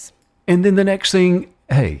 Yes. And then the next thing,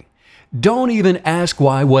 hey, don't even ask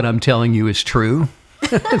why what I'm telling you is true.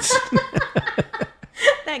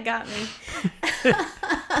 That got me.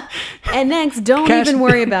 And next, don't even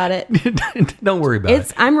worry about it. Don't worry about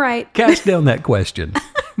it. I'm right. Cast down that question.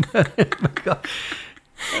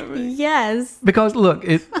 Yes. Because look,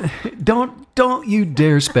 don't you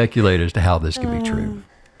dare speculate as to how this can be true.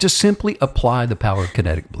 Just simply apply the power of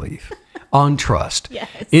kinetic belief on trust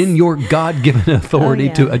in your God-given authority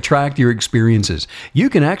to attract your experiences. You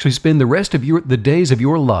can actually spend the rest of the days of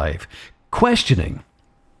your life questioning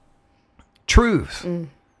truth,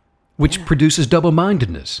 which produces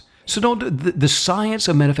double-mindedness. So the science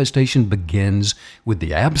of manifestation begins with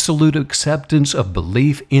the absolute acceptance of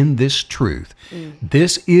belief in this truth.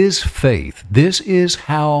 This is faith. This is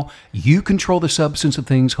how you control the substance of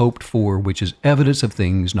things hoped for, which is evidence of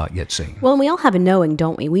things not yet seen. Well, and we all have a knowing,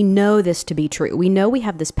 don't we? We know this to be true. We know we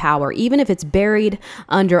have this power, even if it's buried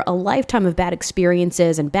under a lifetime of bad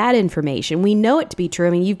experiences and bad information. We know it to be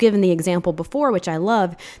true. You've given the example before, which I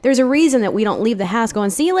love. There's a reason that we don't leave the house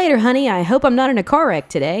going, see you later, honey. I hope I'm not in a car wreck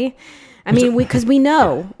today. Because we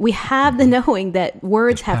know, we have the knowing that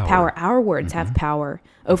words have power. Our words have power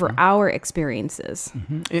over our experiences.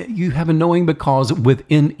 You have a knowing because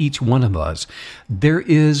within each one of us, there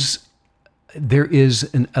is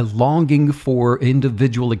a longing for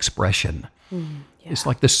individual expression. It's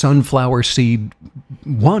like the sunflower seed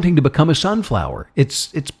wanting to become a sunflower.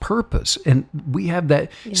 It's purpose. And we have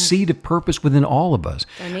that seed of purpose within all of us.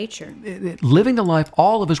 Our nature. Living the life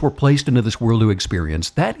all of us were placed into this world to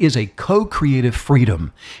experience. That is a co-creative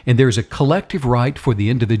freedom. And there's a collective right for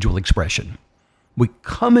the individual expression. We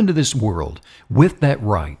come into this world with that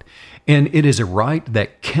right. And it is a right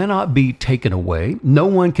that cannot be taken away. No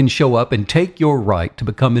one can show up and take your right to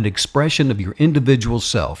become an expression of your individual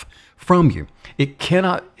self from you. It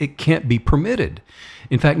can't be permitted.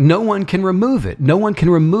 In fact, no one can remove it. No one can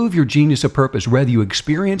remove your genius of purpose, whether you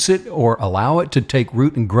experience it or allow it to take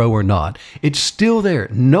root and grow or not. It's still there.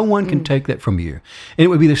 No one can take that from you. And it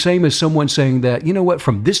would be the same as someone saying that, you know what,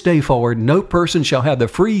 from this day forward, no person shall have the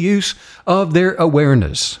free use of their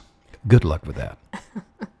awareness. Good luck with that.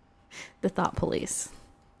 The thought police.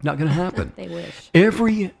 Not going to happen. They wish.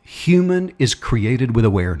 Every human is created with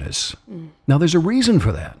awareness. Now, there's a reason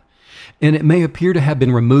for that. And it may appear to have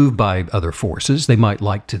been removed by other forces. They might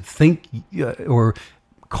like to think or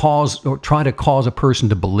try to cause a person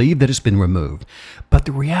to believe that it's been removed. But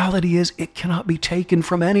the reality is it cannot be taken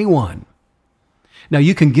from anyone. Now,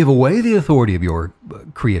 you can give away the authority of your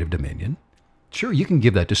creative dominion. Sure, you can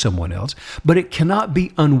give that to someone else, but it cannot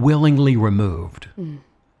be unwillingly removed.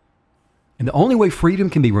 And the only way freedom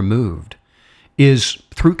can be removed is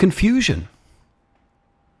through confusion,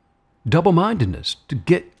 double-mindedness, to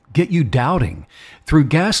get you doubting, through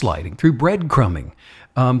gaslighting, through breadcrumbing,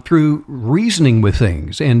 through reasoning with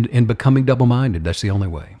things and becoming double-minded. That's the only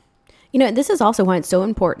way. You know, this is also why it's so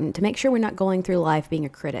important to make sure we're not going through life being a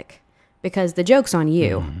critic, because the joke's on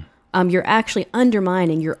you. You're actually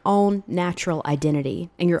undermining your own natural identity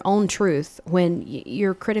and your own truth when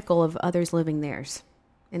you're critical of others living theirs.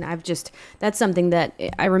 And that's something that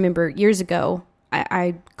I remember years ago,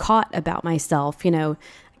 I caught about myself. You know,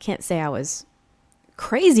 I can't say I was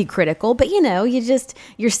crazy critical, but you know,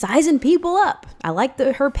 you're sizing people up. I like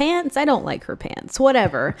her pants. I don't like her pants,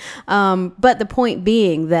 whatever. But the point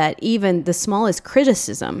being that even the smallest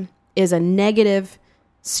criticism is a negative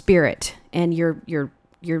spirit, and you're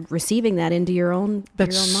receiving that into your own mind.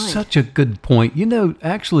 That's such a good point. You know,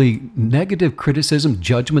 actually, negative criticism,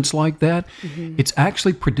 judgments like that, it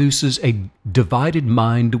actually produces a divided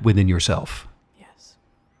mind within yourself.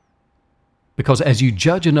 Because as you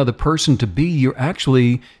judge another person to be, you're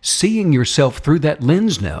actually seeing yourself through that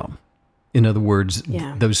lens now. In other words,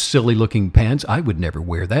 those silly looking pants, I would never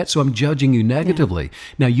wear that, so I'm judging you negatively.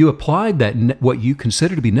 Now, you applied that, what you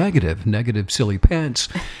consider to be negative silly pants,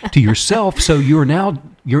 to yourself, so you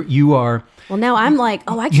are... Well, now I'm like,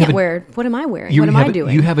 I can't wear, what am I wearing? What am I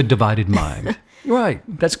doing? You have a divided mind. Right,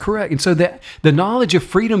 that's correct. And so that the knowledge of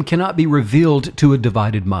freedom cannot be revealed to a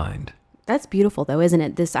divided mind. That's beautiful, though, isn't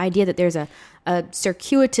it? This idea that there's a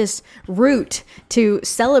circuitous route to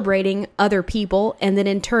celebrating other people and then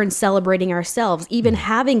in turn celebrating ourselves. Even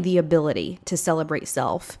having the ability to celebrate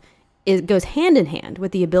self, it goes hand in hand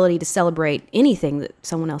with the ability to celebrate anything that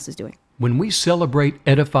someone else is doing. When we celebrate,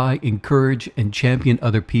 edify, encourage, and champion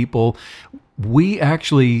other people, we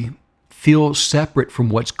actually feel separate from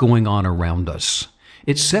what's going on around us.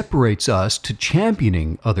 It separates us to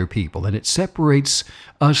championing other people, and it separates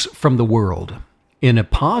us from the world in a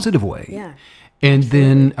positive way. Yeah. And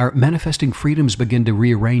then our manifesting freedoms begin to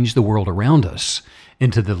rearrange the world around us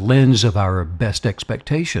into the lens of our best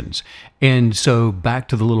expectations. And so back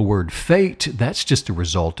to the little word fate, that's just a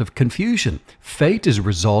result of confusion. Fate is a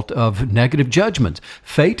result of negative judgment.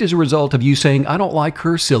 Fate is a result of you saying, I don't like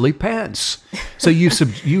her silly pants. So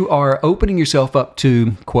you are opening yourself up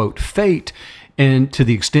to, quote, fate, and to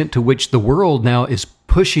the extent to which the world now is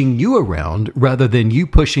pushing you around rather than you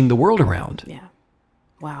pushing the world around. Yeah.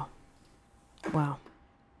 Wow.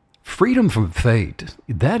 Freedom from fate,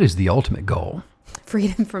 that is the ultimate goal.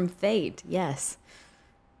 Freedom from fate, yes.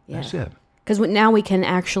 Yeah. That's it. Because now we can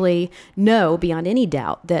actually know beyond any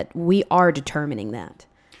doubt that we are determining that.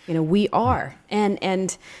 You know, we are.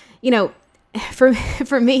 And you know,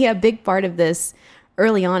 for me, a big part of this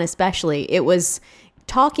early on especially, it was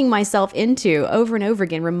talking myself into over and over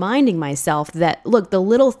again, reminding myself that, look, the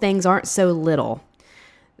little things aren't so little.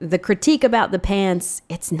 The critique about the pants,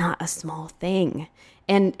 it's not a small thing.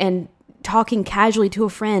 And talking casually to a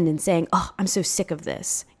friend and saying, oh, I'm so sick of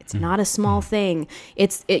this. It's not a small thing.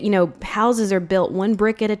 Houses are built one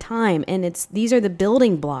brick at a time, and these are the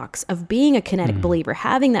building blocks of being a kinetic believer,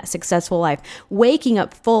 having that successful life, waking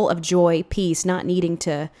up full of joy, peace, not needing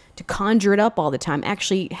to conjure it up all the time,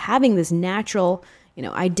 actually having this natural,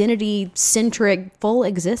 identity-centric, full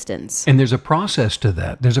existence. And there's a process to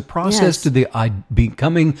that. There's a process to the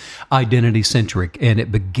becoming identity-centric, and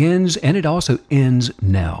it begins and it also ends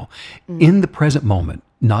now, in the present moment,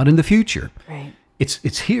 not in the future. Right.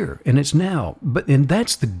 It's here and it's now. And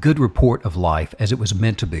that's the good report of life as it was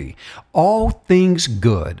meant to be. All things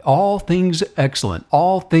good, all things excellent,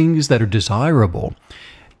 all things that are desirable,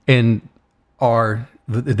 and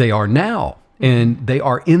they are now, and they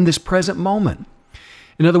are in this present moment.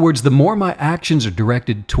 In other words, the more my actions are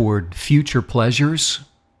directed toward future pleasures,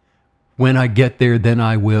 when I get there, then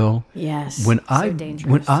I will. Yes. When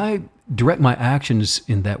I direct my actions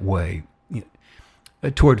in that way,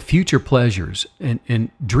 toward future pleasures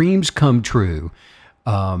and dreams come true.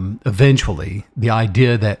 Eventually, the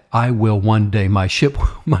idea that I will one day, my ship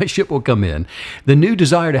will come in. The new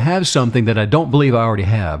desire to have something that I don't believe I already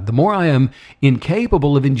have. The more I am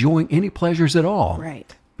incapable of enjoying any pleasures at all,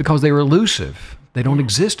 Right. because they are elusive. They don't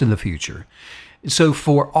exist in the future. So,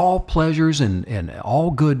 for all pleasures and all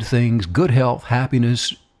good things, good health,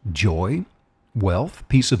 happiness, joy, wealth,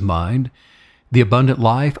 peace of mind, the abundant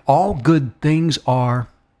life, all good things are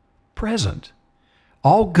present.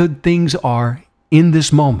 All good things are in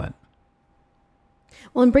this moment.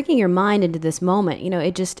 Well, and bringing your mind into this moment,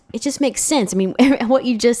 it just makes sense. I mean, what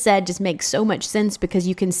you just said just makes so much sense because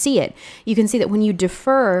you can see it. You can see that when you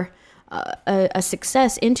defer a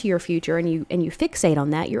success into your future and you fixate on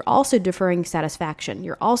that, you're also deferring satisfaction.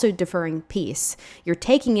 You're also deferring peace. You're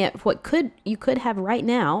taking it you could have right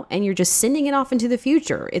now and you're just sending it off into the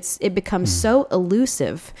future. It becomes so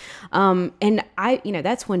elusive. And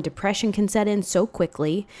that's when depression can set in so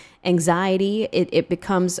quickly. Anxiety, it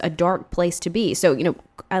becomes a dark place to be. So,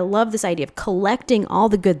 I love this idea of collecting all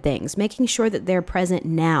the good things, making sure that they're present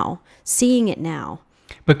now, seeing it now.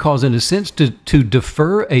 Because in a sense, to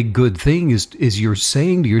defer a good thing is you're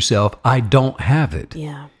saying to yourself, I don't have it.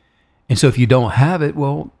 Yeah. And so if you don't have it,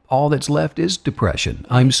 well, all that's left is depression.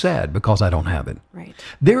 I'm sad because I don't have it. Right.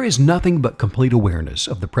 There is nothing but complete awareness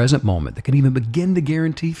of the present moment that can even begin to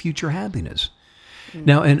guarantee future happiness.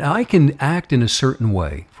 Now, and I can act in a certain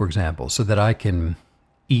way, for example, so that I can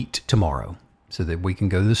eat tomorrow, so that we can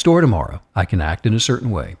go to the store tomorrow. I can act in a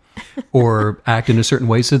certain way. Or act in a certain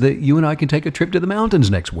way so that you and I can take a trip to the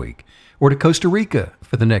mountains next week or to Costa Rica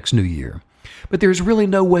for the next new year. But there's really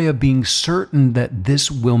no way of being certain that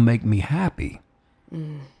this will make me happy.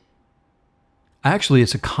 Actually,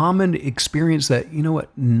 it's a common experience that,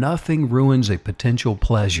 nothing ruins a potential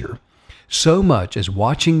pleasure so much as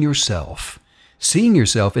watching yourself, seeing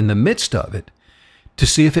yourself in the midst of it to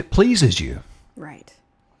see if it pleases you. Right.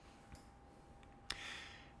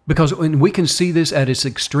 Because when we can see this at its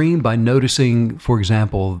extreme by noticing, for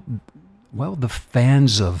example, the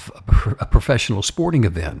fans of a professional sporting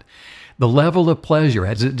event, the level of pleasure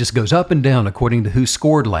as it just goes up and down according to who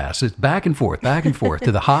scored last. It's back and forth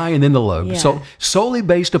to the high and then the low. Yeah. So solely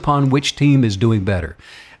based upon which team is doing better.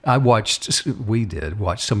 We did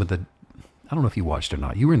watch some of the, I don't know if you watched or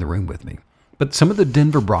not. You were in the room with me. But some of the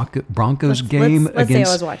Denver Broncos game let's say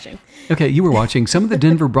I was watching. Okay, you were watching some of the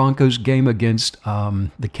Denver Broncos game against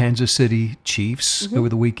the Kansas City Chiefs over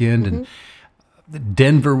the weekend, and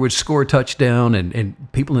Denver would score a touchdown,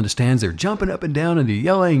 and people in the stands, they're jumping up and down and they're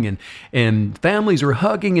yelling, and families are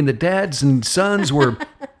hugging, and the dads and sons were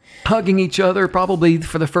hugging each other probably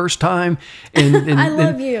for the first time. And I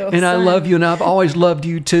love you. And I love you, and I've always loved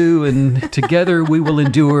you too, and together we will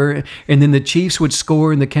endure. And then the Chiefs would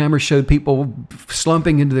score, and the camera showed people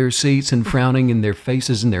slumping into their seats and frowning in their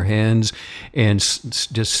faces and their hands and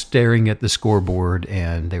just staring at the scoreboard,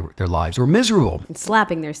 and their lives were miserable. And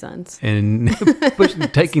slapping their sons. And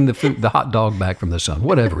taking the hot dog back from the son,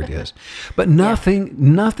 whatever it is. But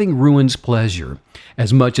nothing ruins pleasure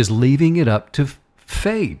as much as leaving it up to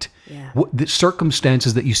fate, the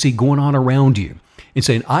circumstances that you see going on around you, and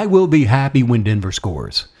saying, I will be happy when Denver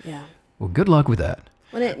scores. Yeah. Well, good luck with that.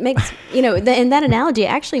 Well, it makes, in that analogy, it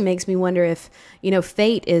actually makes me wonder if,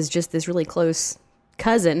 fate is just this really close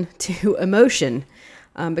cousin to emotion,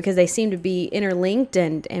 because they seem to be interlinked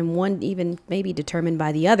and one even maybe determined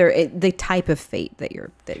by the other, the type of fate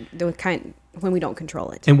when we don't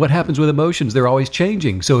control it. And what happens with emotions? They're always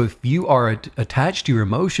changing. So if you are attached to your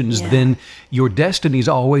emotions, then your destiny is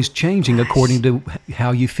always changing according to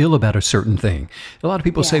how you feel about a certain thing. A lot of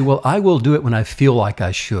people say, well, I will do it when I feel like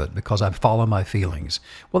I should because I follow my feelings.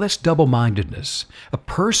 Well, that's double-mindedness. A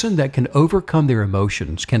person that can overcome their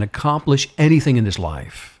emotions can accomplish anything in this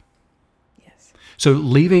life. Yes. So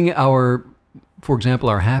leaving for example,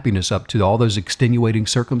 our happiness up to all those extenuating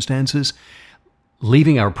circumstances,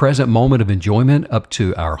 leaving our present moment of enjoyment up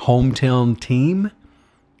to our hometown team?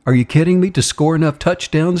 Are you kidding me? To score enough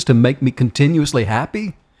touchdowns to make me continuously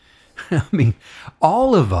happy? I mean,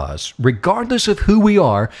 all of us, regardless of who we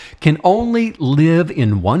are, can only live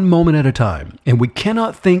in one moment at a time. And we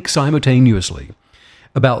cannot think simultaneously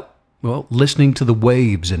about, listening to the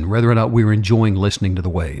waves and whether or not we're enjoying listening to the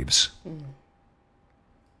waves. I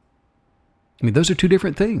mean, those are two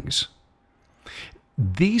different things.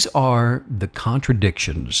 These are the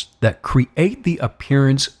contradictions that create the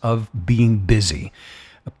appearance of being busy,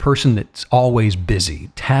 a person that's always busy,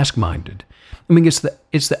 task-minded. I mean, it's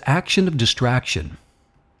the action of distraction,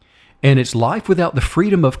 and it's life without the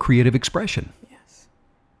freedom of creative expression. Yes.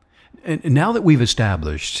 and now that we've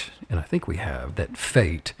established, and I think we have, that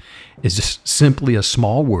fate is just simply a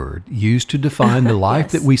small word used to define the life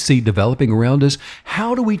Yes. that we see developing around us,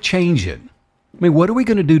 how do we change it? I mean, what are we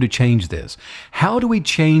going to do to change this? How do we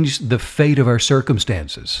change the fate of our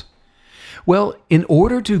circumstances? Well, in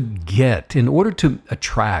order to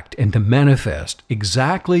attract and to manifest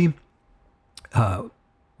exactly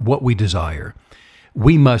what we desire,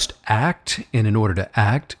 we must act, and in order to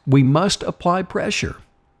act, we must apply pressure.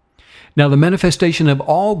 Now, the manifestation of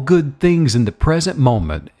all good things in the present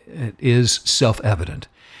moment is self-evident.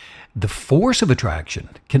 The force of attraction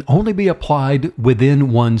can only be applied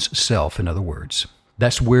within one's self, in other words.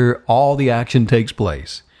 That's where all the action takes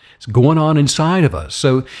place. It's going on inside of us.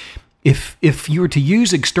 So if you were to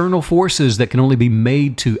use external forces that can only be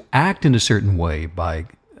made to act in a certain way by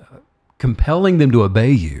compelling them to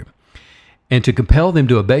obey you, and to compel them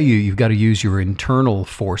to obey you, you've got to use your internal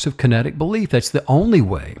force of kinetic belief. That's the only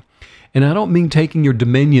way. And I don't mean taking your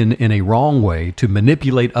dominion in a wrong way to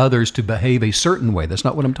manipulate others to behave a certain way. That's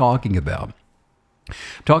not what I'm talking about. I'm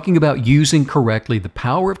talking about using correctly the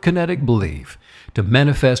power of kinetic belief to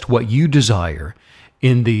manifest what you desire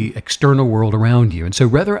in the external world around you. And so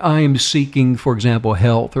whether I am seeking, for example,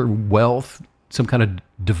 health or wealth, some kind of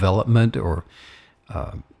development or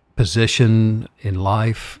position in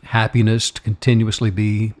life, happiness to continuously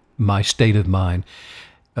be my state of mind,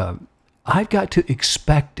 I've got to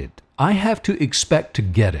expect it. I have to expect to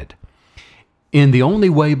get it in the only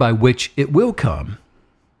way by which it will come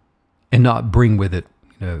and not bring with it,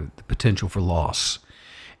 the potential for loss.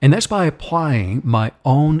 And that's by applying my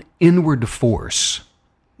own inward force.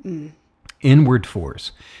 Inward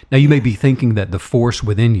force. Now, you may be thinking that the force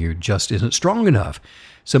within you just isn't strong enough.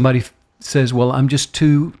 Somebody says, well, I'm just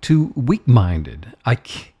too weak-minded. I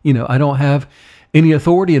don't have any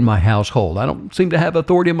authority in my household. I don't seem to have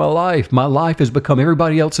authority in my life. My life has become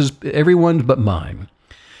everyone's but mine.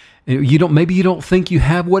 Maybe you don't think you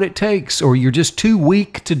have what it takes, or you're just too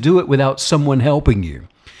weak to do it without someone helping you.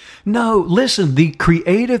 No, listen, the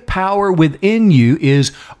creative power within you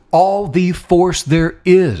is all the force there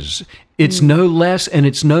is. It's no less and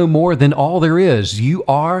it's no more than all there is. You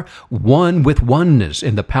are one with oneness,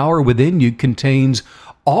 and the power within you contains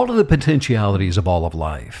all of the potentialities of all of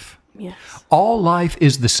life. Yes. All life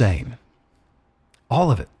is the same.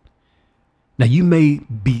 All of it. Now, you may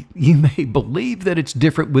believe that it's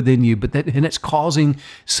different within you, and it's causing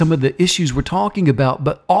some of the issues we're talking about,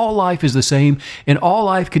 but all life is the same, and all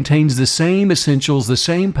life contains the same essentials, the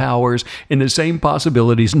same powers, and the same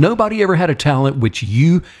possibilities. Nobody ever had a talent which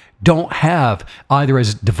you don't have, either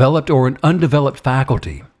as developed or an undeveloped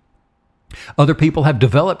faculty. Other people have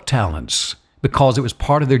developed talents because it was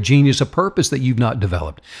part of their genius, a purpose that you've not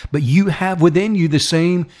developed. But you have within you the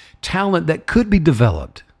same talent that could be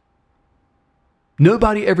developed.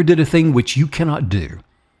 Nobody ever did a thing which you cannot do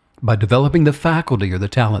by developing the faculty or the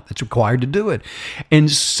talent that's required to do it.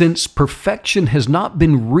 And since perfection has not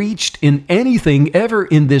been reached in anything ever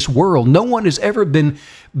in this world, no one has ever been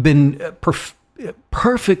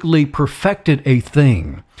perfectly perfected a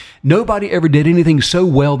thing. Nobody ever did anything so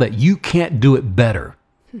well that you can't do it better.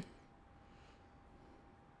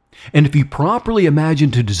 And if you properly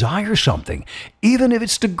imagine to desire something, even if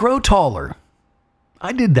it's to grow taller,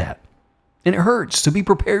 I did that. And it hurts to be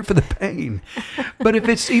prepared for the pain. But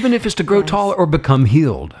even if it's to grow taller or become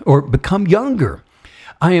healed or become younger,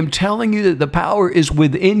 I am telling you that the power is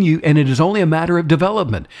within you, and it is only a matter of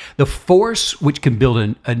development. The force which can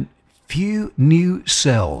build a few new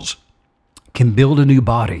cells can build a new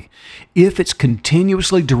body if it's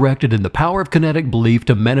continuously directed in the power of kinetic belief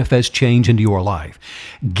to manifest change into your life.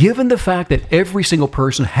 Given the fact that every single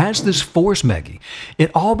person has this force, Maggie,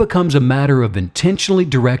 it all becomes a matter of intentionally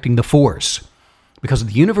directing the force, because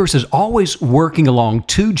the universe is always working along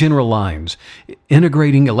two general lines,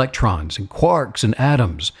 integrating electrons and quarks and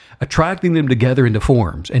atoms, attracting them together into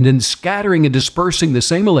forms, and then scattering and dispersing the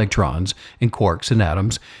same electrons and quarks and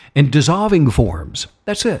atoms and dissolving forms.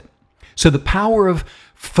 That's it. So the power of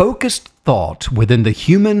focused thought within the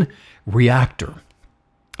human reactor,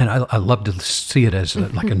 and I love to see it as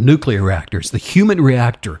like a nuclear reactor. It's the human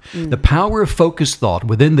reactor. The power of focused thought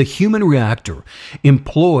within the human reactor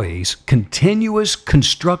employs continuous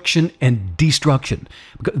construction and destruction.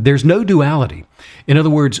 There's no duality. In other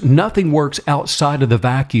words, nothing works outside of the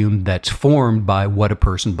vacuum that's formed by what a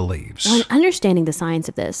person believes. Well, understanding the science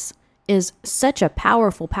of this is such a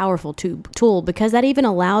powerful tool, because that even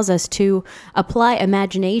allows us to apply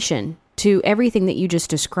imagination to everything that you just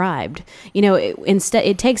described. Instead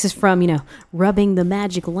it takes us from, rubbing the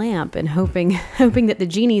magic lamp and hoping that the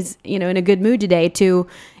genie's, in a good mood today, to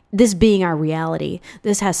this being our reality.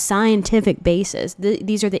 This has scientific basis.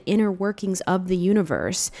 These are the inner workings of the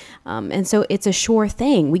universe. And so it's a sure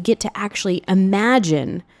thing. We get to actually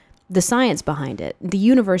imagine the science behind it, the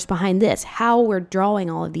universe behind this, how we're drawing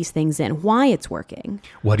all of these things in, why it's working.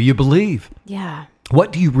 What do you believe? Yeah.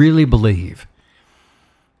 What do you really believe?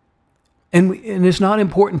 And it's not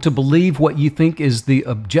important to believe what you think is the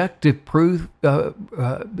objective proof,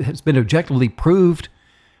 has been objectively proved,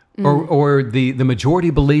 or the majority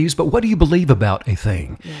believes, but what do you believe about a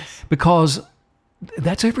thing? Yes. Because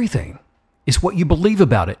that's everything. It's what you believe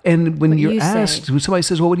about it. And when you're asked, when somebody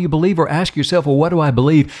says, well, what do you believe? Or ask yourself, well, what do I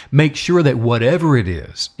believe? Make sure that whatever it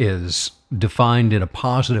is defined in a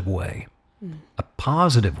positive way. A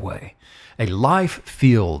positive way. A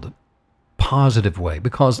life-filled positive way.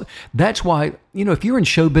 Because that's why, if you're in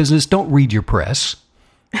show business, don't read your press.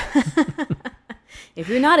 If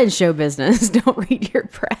you're not in show business, don't read your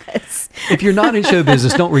press. If you're not in show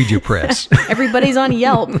business, don't read your press. Everybody's on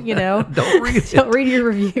Yelp, Don't read it. Don't read your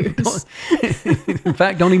reviews. In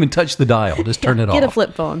fact, don't even touch the dial. Just turn it off. Get a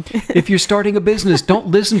flip phone. If you're starting a business, don't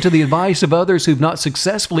listen to the advice of others who've not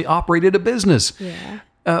successfully operated a business. Yeah.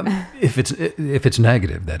 If it's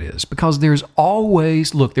negative, that is, because there's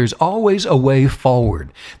always a way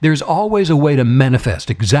forward. There's always a way to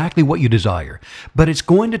manifest exactly what you desire. But it's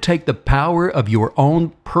going to take the power of your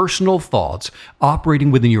own personal thoughts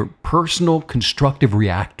operating within your personal constructive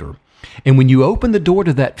reactor. And when you open the door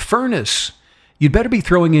to that furnace, you'd better be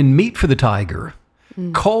throwing in meat for the tiger,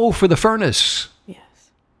 coal for the furnace.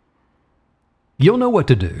 Yes. You'll know what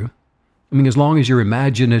to do. As long as your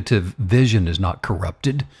imaginative vision is not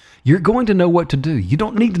corrupted, you're going to know what to do. You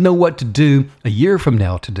don't need to know what to do a year from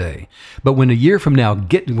now today. But when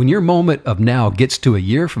when your moment of now gets to a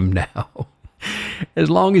year from now, as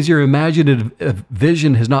long as your imaginative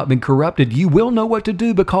vision has not been corrupted, you will know what to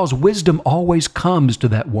do because wisdom always comes to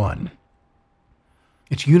that one.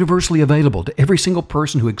 It's universally available to every single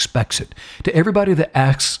person who expects it. To everybody that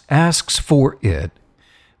asks for it,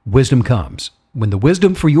 wisdom comes. When the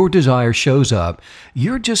wisdom for your desire shows up,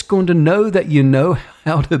 you're just going to know that you know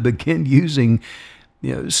how to begin using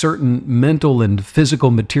certain mental and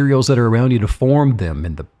physical materials that are around you to form them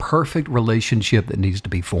in the perfect relationship that needs to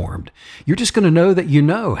be formed. You're just going to know that you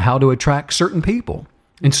know how to attract certain people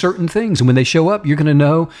and certain things. And when they show up, you're going to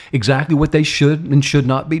know exactly what they should and should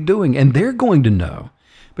not be doing. And they're going to know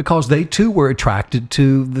because they too were attracted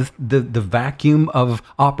to the vacuum of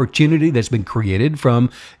opportunity that's been created from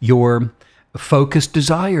your focused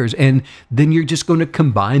desires, and then you're just going to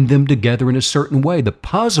combine them together in a certain way. The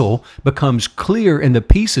puzzle becomes clear, and the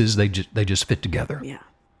pieces they just fit together. Yeah.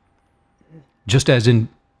 Just as in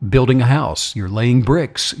building a house, you're laying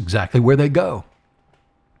bricks exactly where they go,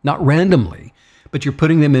 not randomly, but you're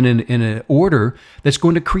putting them in an order that's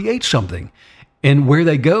going to create something, and where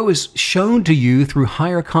they go is shown to you through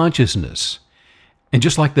higher consciousness. And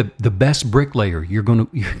just like the best bricklayer, you're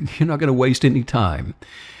not going to waste any time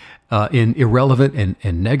in irrelevant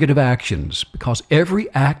and negative actions, because every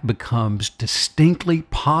act becomes distinctly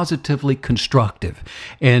positively constructive.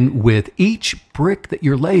 And with each brick that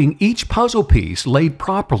you're laying, each puzzle piece laid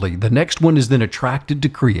properly, the next one is then attracted to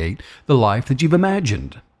create the life that you've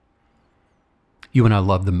imagined. You and I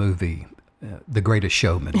love the movie The Greatest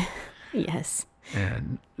Showman. Yes.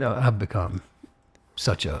 And I've become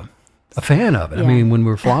such a fan of it. Yeah. I mean, when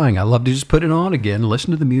we're flying, I love to just put it on again,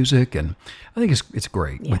 listen to the music, and I think it's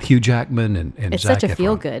great with Hugh Jackman and It's Zac such a Efron.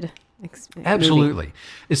 feel-good Absolutely. movie.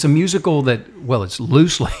 It's a musical that, well, it's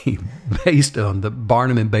loosely based on the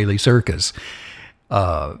Barnum and Bailey Circus.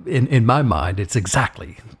 In my mind, it's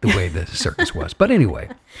exactly the way the circus was. But anyway,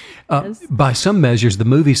 by some measures, the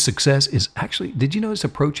movie's success is actually, did you know it's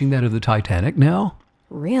approaching that of the Titanic now?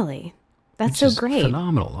 Really? That's Which so is great.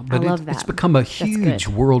 Phenomenal. But I love that. It's become a That's huge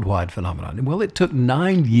good. worldwide phenomenon. Well, it took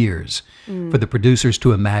 9 years for the producers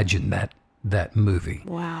to imagine that movie,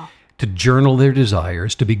 Wow. to journal their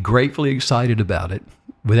desires, to be gratefully excited about it,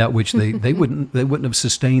 without which they wouldn't have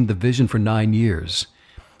sustained the vision for 9 years.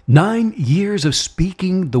 9 years of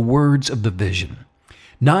speaking the words of the vision.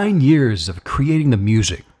 9 years of creating the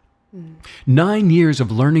music. 9 years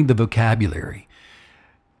of learning the vocabulary.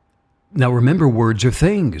 Now remember, words are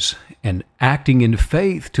things, and acting in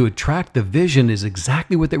faith to attract the vision is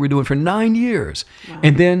exactly what they were doing for 9 years. Wow.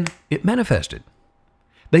 And then it manifested.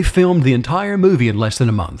 They filmed the entire movie in less than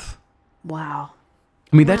a month. Wow.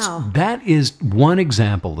 I mean, Wow. that is one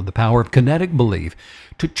example of the power of kinetic belief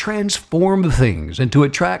to transform things and to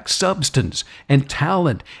attract substance and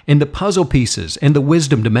talent and the puzzle pieces and the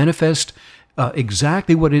wisdom to manifest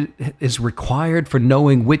exactly what is required for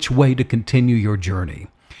knowing which way to continue your journey.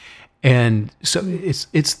 And so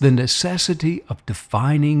it's the necessity of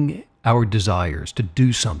defining our desires to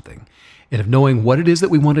do something and of knowing what it is that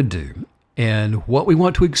we want to do and what we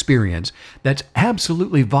want to experience. That's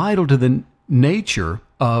absolutely vital to the nature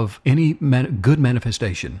of any good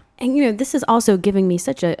manifestation. And, this is also giving me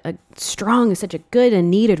such a strong, such a good and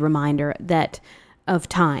needed reminder of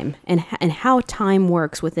time and how time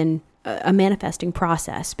works within a manifesting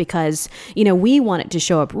process, because, we want it to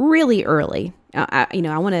show up really early. I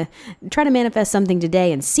want to try to manifest something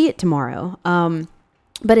today and see it tomorrow.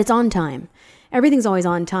 But it's on time. Everything's always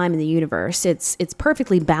on time in the universe. It's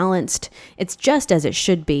perfectly balanced. It's just as it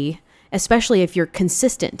should be, especially if you're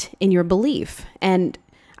consistent in your belief. And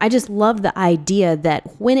I just love the idea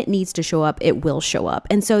that when it needs to show up, it will show up.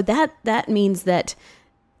 And so that means that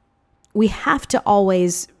we have to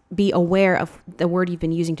always be aware of the word you've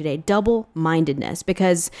been using today, double-mindedness,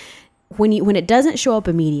 because when it doesn't show up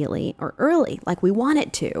immediately or early like we want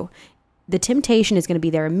it to, the temptation is going to be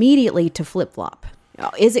there immediately to flip-flop.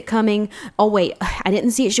 Is it coming? Oh, wait, I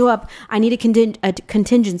didn't see it show up. I need a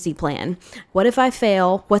contingency plan. What if I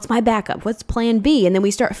fail? What's my backup? What's plan B? And then we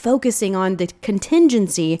start focusing on the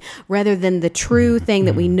contingency rather than the true thing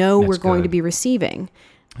that we know we're going to be receiving.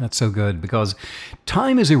 That's so good, because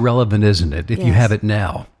time is irrelevant, isn't it, if you have it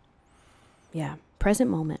now? Yeah, present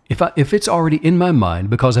moment. If it's already in my mind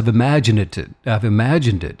because I've imagined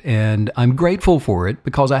it, and I'm grateful for it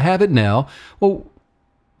because I have it now, well,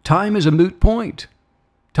 time is a moot point.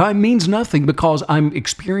 Time means nothing because I'm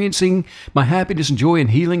experiencing my happiness and joy and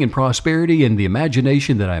healing and prosperity and the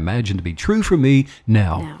imagination that I imagine to be true for me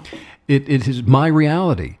now. It is my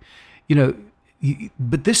reality.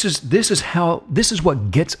 But this is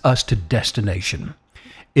what gets us to destination,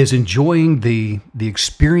 is enjoying the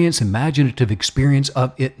experience, imaginative experience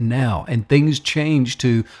of it now. And things change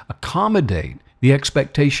to accommodate the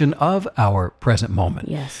expectation of our present moment.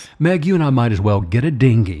 Yes. Meg, you and I might as well get a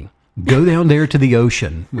dinghy, go down there to the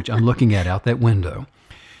ocean, which I'm looking at out that window,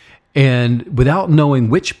 and without knowing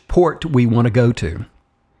which port we want to go to,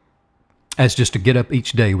 as just to get up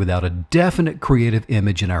each day without a definite creative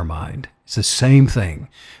image in our mind. It's the same thing.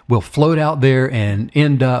 We'll float out there and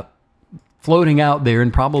end up floating out there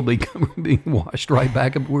and probably being washed right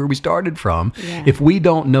back up where we started from if we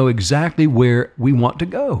don't know exactly where we want to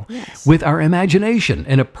go with our imagination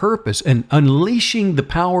and a purpose, and unleashing the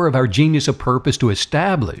power of our genius of purpose to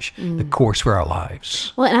establish the course for our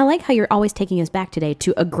lives. Well, and I like how you're always taking us back today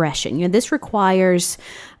to aggression. This requires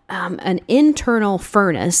an internal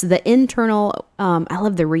furnace, the internal, I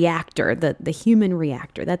love the reactor, the human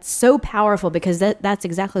reactor. That's so powerful because that's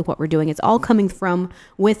exactly what we're doing. It's all coming from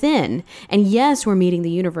within. And yes, we're meeting the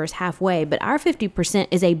universe halfway, but our 50%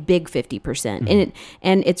 is a big 50%.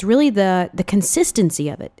 And it's really the consistency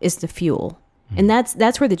of it is the fuel. And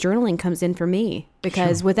that's where the journaling comes in for me,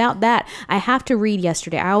 because without that, I have to read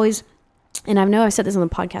yesterday. And I know I've said this on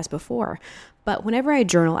the podcast before, but whenever I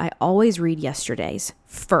journal, I always read yesterday's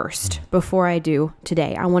first before I do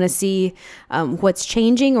today. I want to see what's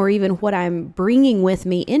changing, or even what I'm bringing with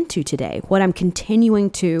me into today, what I'm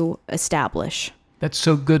continuing to establish. That's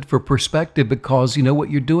so good for perspective, because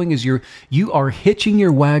what you're doing is you are hitching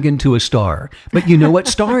your wagon to a star, but you know what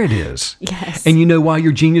star it is. Yes. And you know why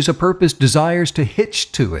your genius of purpose desires to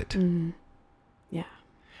hitch to it. Yeah.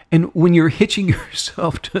 And when you're hitching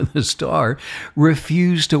yourself to the star,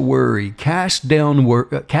 refuse to worry. Cast down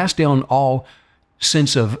all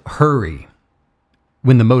sense of hurry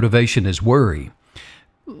when the motivation is worry.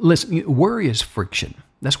 Listen, worry is friction.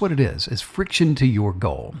 That's what it is. It's friction to your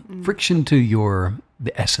goal, friction to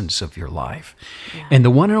the essence of your life. Yeah. And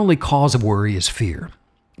the one and only cause of worry is fear.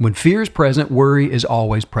 When fear is present, worry is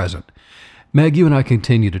always present. Meg, you and I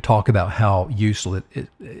continue to talk about how useless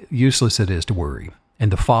it is to worry,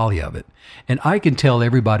 and the folly of it. And I can tell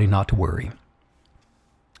everybody not to worry.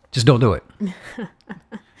 Just don't do it.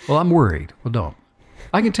 Well, I'm worried. Well, don't.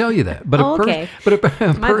 I can tell you that. But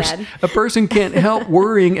a person can't help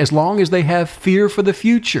worrying as long as they have fear for the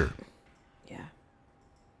future. Yeah.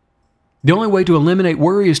 The only way to eliminate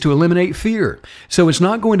worry is to eliminate fear. So it's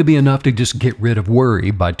not going to be enough to just get rid of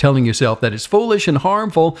worry by telling yourself that it's foolish and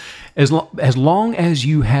harmful. As long as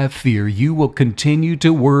you have fear, you will continue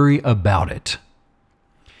to worry about it.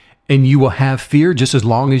 And you will have fear just as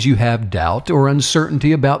long as you have doubt or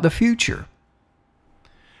uncertainty about the future.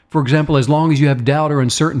 For example, as long as you have doubt or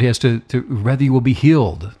uncertainty as to whether you will be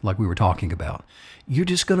healed, like we were talking about, you're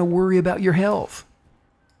just going to worry about your health.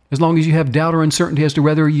 As long as you have doubt or uncertainty as to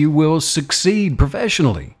whether you will succeed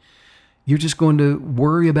professionally, you're just going to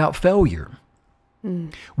worry about failure.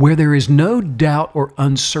 Where there is no doubt or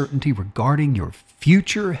uncertainty regarding your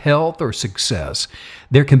future health or success,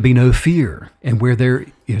 there can be no fear. And where there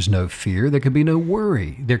is no fear, there can be no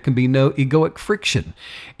worry. There can be no egoic friction.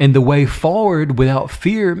 And the way forward without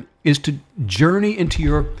fear is to journey into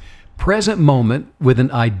your present moment with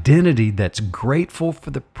an identity that's grateful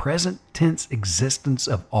for the present tense existence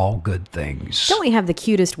of all good things. Don't we have the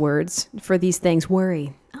cutest words for these things?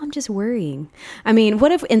 Worry. I'm just worrying. I mean,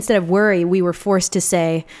 what if instead of worry, we were forced to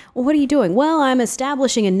say, well, what are you doing? Well, I'm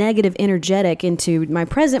establishing a negative energetic into my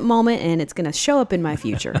present moment, and it's going to show up in my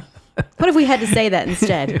future. What if we had to say that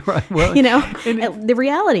instead? Right, well, the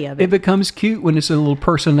reality of it. It becomes cute when it's a little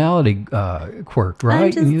personality quirk, right?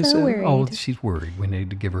 I'm just and you so say, worried. oh, she's worried. We need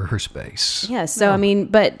to give her space. Yeah. So, I mean,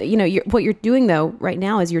 but, what you're doing, though, right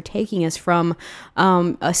now is you're taking us from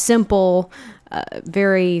a simple,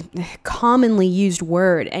 very commonly used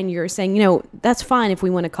word, and you're saying, that's fine if we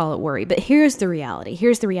want to call it worry. But here's the reality.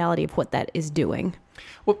 Here's the reality of what that is doing.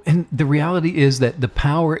 Well, and the reality is that the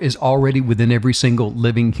power is already within every single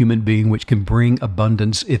living human being, which can bring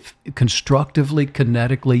abundance if constructively,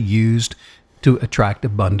 kinetically used to attract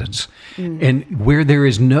abundance. And where there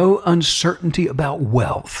is no uncertainty about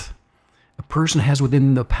wealth, a person has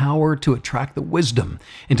within the power to attract the wisdom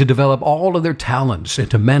and to develop all of their talents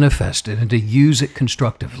and to manifest it and to use it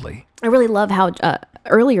constructively. I really love how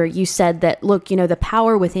earlier you said that, look, the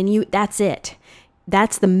power within you, that's it.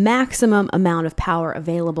 That's the maximum amount of power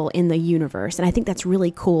available in the universe. And I think that's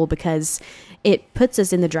really cool because it puts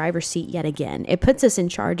us in the driver's seat yet again. It puts us in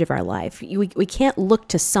charge of our life. We can't look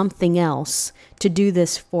to something else to do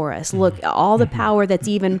this for us. Look, all the power that's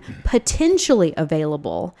even potentially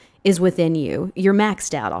available is within you. You're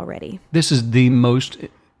maxed out already. This is the most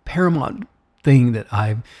paramount thing that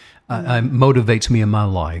motivates me in my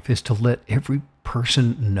life, is to let every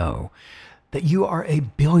person know that you are a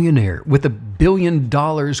billionaire with $1 billion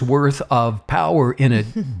worth of power in a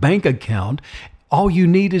bank account. All you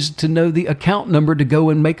need is to know the account number to go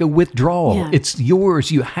and make a withdrawal. Yeah. It's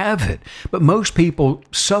yours. You have it. But most people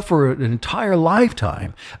suffer an entire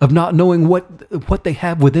lifetime of not knowing what they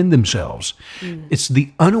have within themselves. It's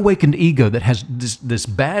the unawakened ego that has this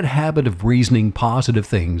bad habit of reasoning positive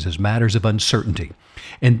things as matters of uncertainty.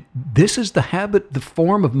 And this is the habit, the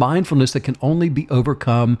form of mindfulness that can only be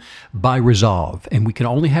overcome by resolve. And we can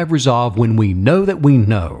only have resolve when we know that we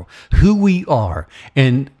know who we are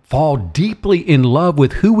and fall deeply in love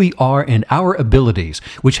with who we are and our abilities,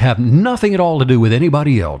 which have nothing at all to do with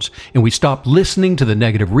anybody else. And we stop listening to the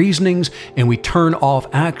negative reasonings, and we turn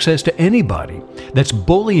off access to anybody that's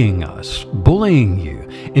bullying you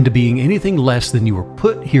into being anything less than you were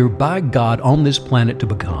put here by God on this planet to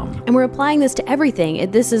become. And we're applying this to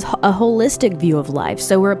everything. This is a holistic view of life.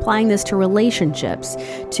 So we're applying this to relationships,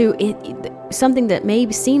 to something that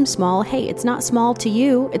may seem small. Hey, it's not small to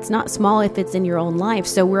you. It's not small if it's in your own life.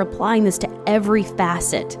 So we're applying this to every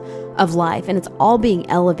facet of life, and it's all being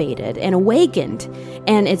elevated and awakened,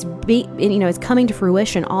 and it's coming to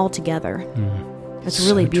fruition all together. It's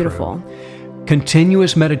really beautiful. True.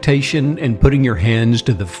 Continuous meditation and putting your hands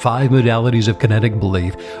to the 5 modalities of kinetic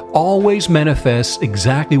belief always manifests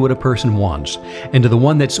exactly what a person wants. And to the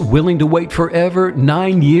one that's willing to wait forever,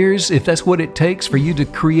 9 years, if that's what it takes for you to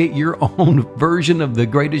create your own version of The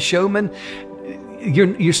Greatest Showman,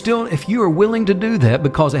 you're still, if you are willing to do that,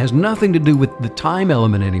 because it has nothing to do with the time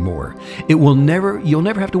element anymore, you'll never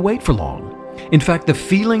have to wait for long. In fact, the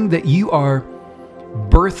feeling that you are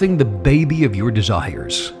birthing the baby of your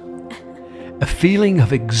desires, a feeling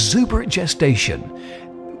of exuberant gestation,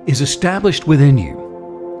 is established within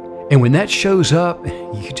you. And when that shows up,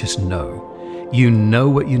 you just know. You know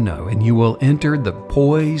what you know, and you will enter the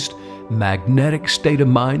poised, magnetic state of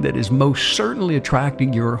mind that is most certainly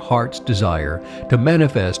attracting your heart's desire to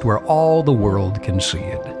manifest where all the world can see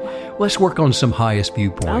it. Let's work on some highest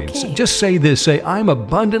viewpoints. Okay. Just say this. Say, I'm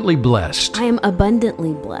abundantly blessed. I am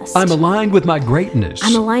abundantly blessed. I'm aligned with my greatness.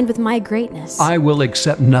 I'm aligned with my greatness. I will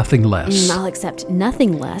accept nothing less. I'll accept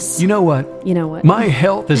nothing less. You know what? My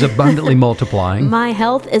health is abundantly multiplying. My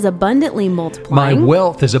health is abundantly My multiplying.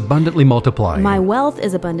 wealth is abundantly multiplying. My wealth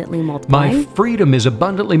is abundantly My multiplying. freedom is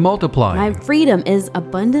abundantly multiplying. My freedom is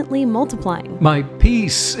abundantly multiplying. My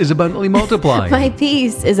peace is abundantly multiplying. My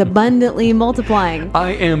peace is abundantly multiplying.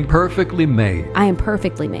 I am perfectly made I am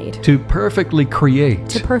perfectly made to perfectly create.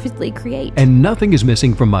 to perfectly create. And nothing is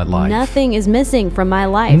missing from my life. Nothing is missing from my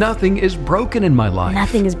life. Nothing is broken in my life.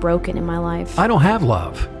 Nothing is broken in my life. I don't have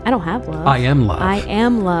love. I don't have love. I am love. I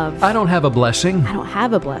am love. I don't have a blessing. I don't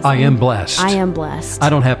have a blessing. I am blessed. I am blessed. I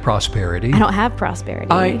don't have prosperity. I don't have prosperity.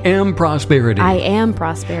 I am prosperity. I am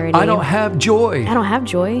prosperity. I don't have joy. I don't have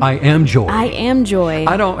joy. I am joy. I am joy.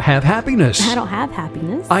 I don't have happiness. I don't have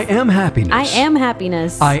happiness. I am happiness. I am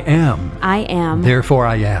happiness. I am. I am. Therefore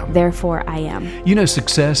I am. Therefore I am. You know,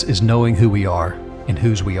 success is knowing who we are and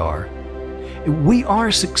whose we are. We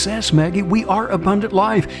are success, Maggie. We are abundant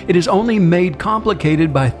life. It is only made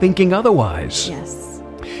complicated by thinking otherwise. Yes.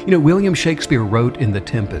 You know, William Shakespeare wrote in The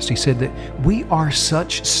Tempest, he said that we are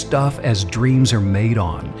such stuff as dreams are made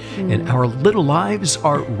on, and our little lives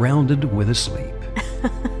are rounded with a sleep.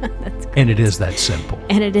 And it is that simple.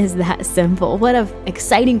 And it is that simple. What an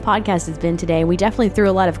exciting podcast it's been today. We definitely threw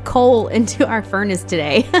a lot of coal into our furnace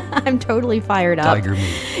today. I'm totally fired up. Tiger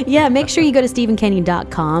meat. Yeah, make sure you go to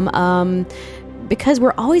StephenKenyon.com. Because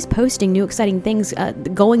we're always posting new exciting things,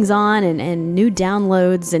 goings on and new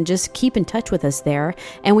downloads, and just keep in touch with us there.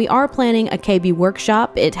 And we are planning a KB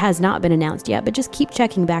workshop. It has not been announced yet, but just keep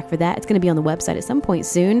checking back for that. It's going to be on the website at some point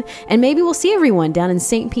soon. And maybe we'll see everyone down in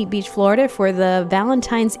St. Pete Beach, Florida for the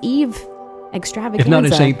Valentine's Eve extravaganza. If not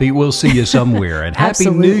in St. Pete, we'll see you somewhere. And Happy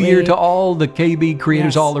New Year to all the KB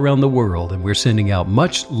creators all around the world. And we're sending out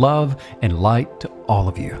much love and light to all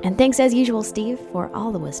of you. And thanks as usual, Steve, for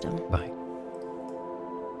all the wisdom. Bye.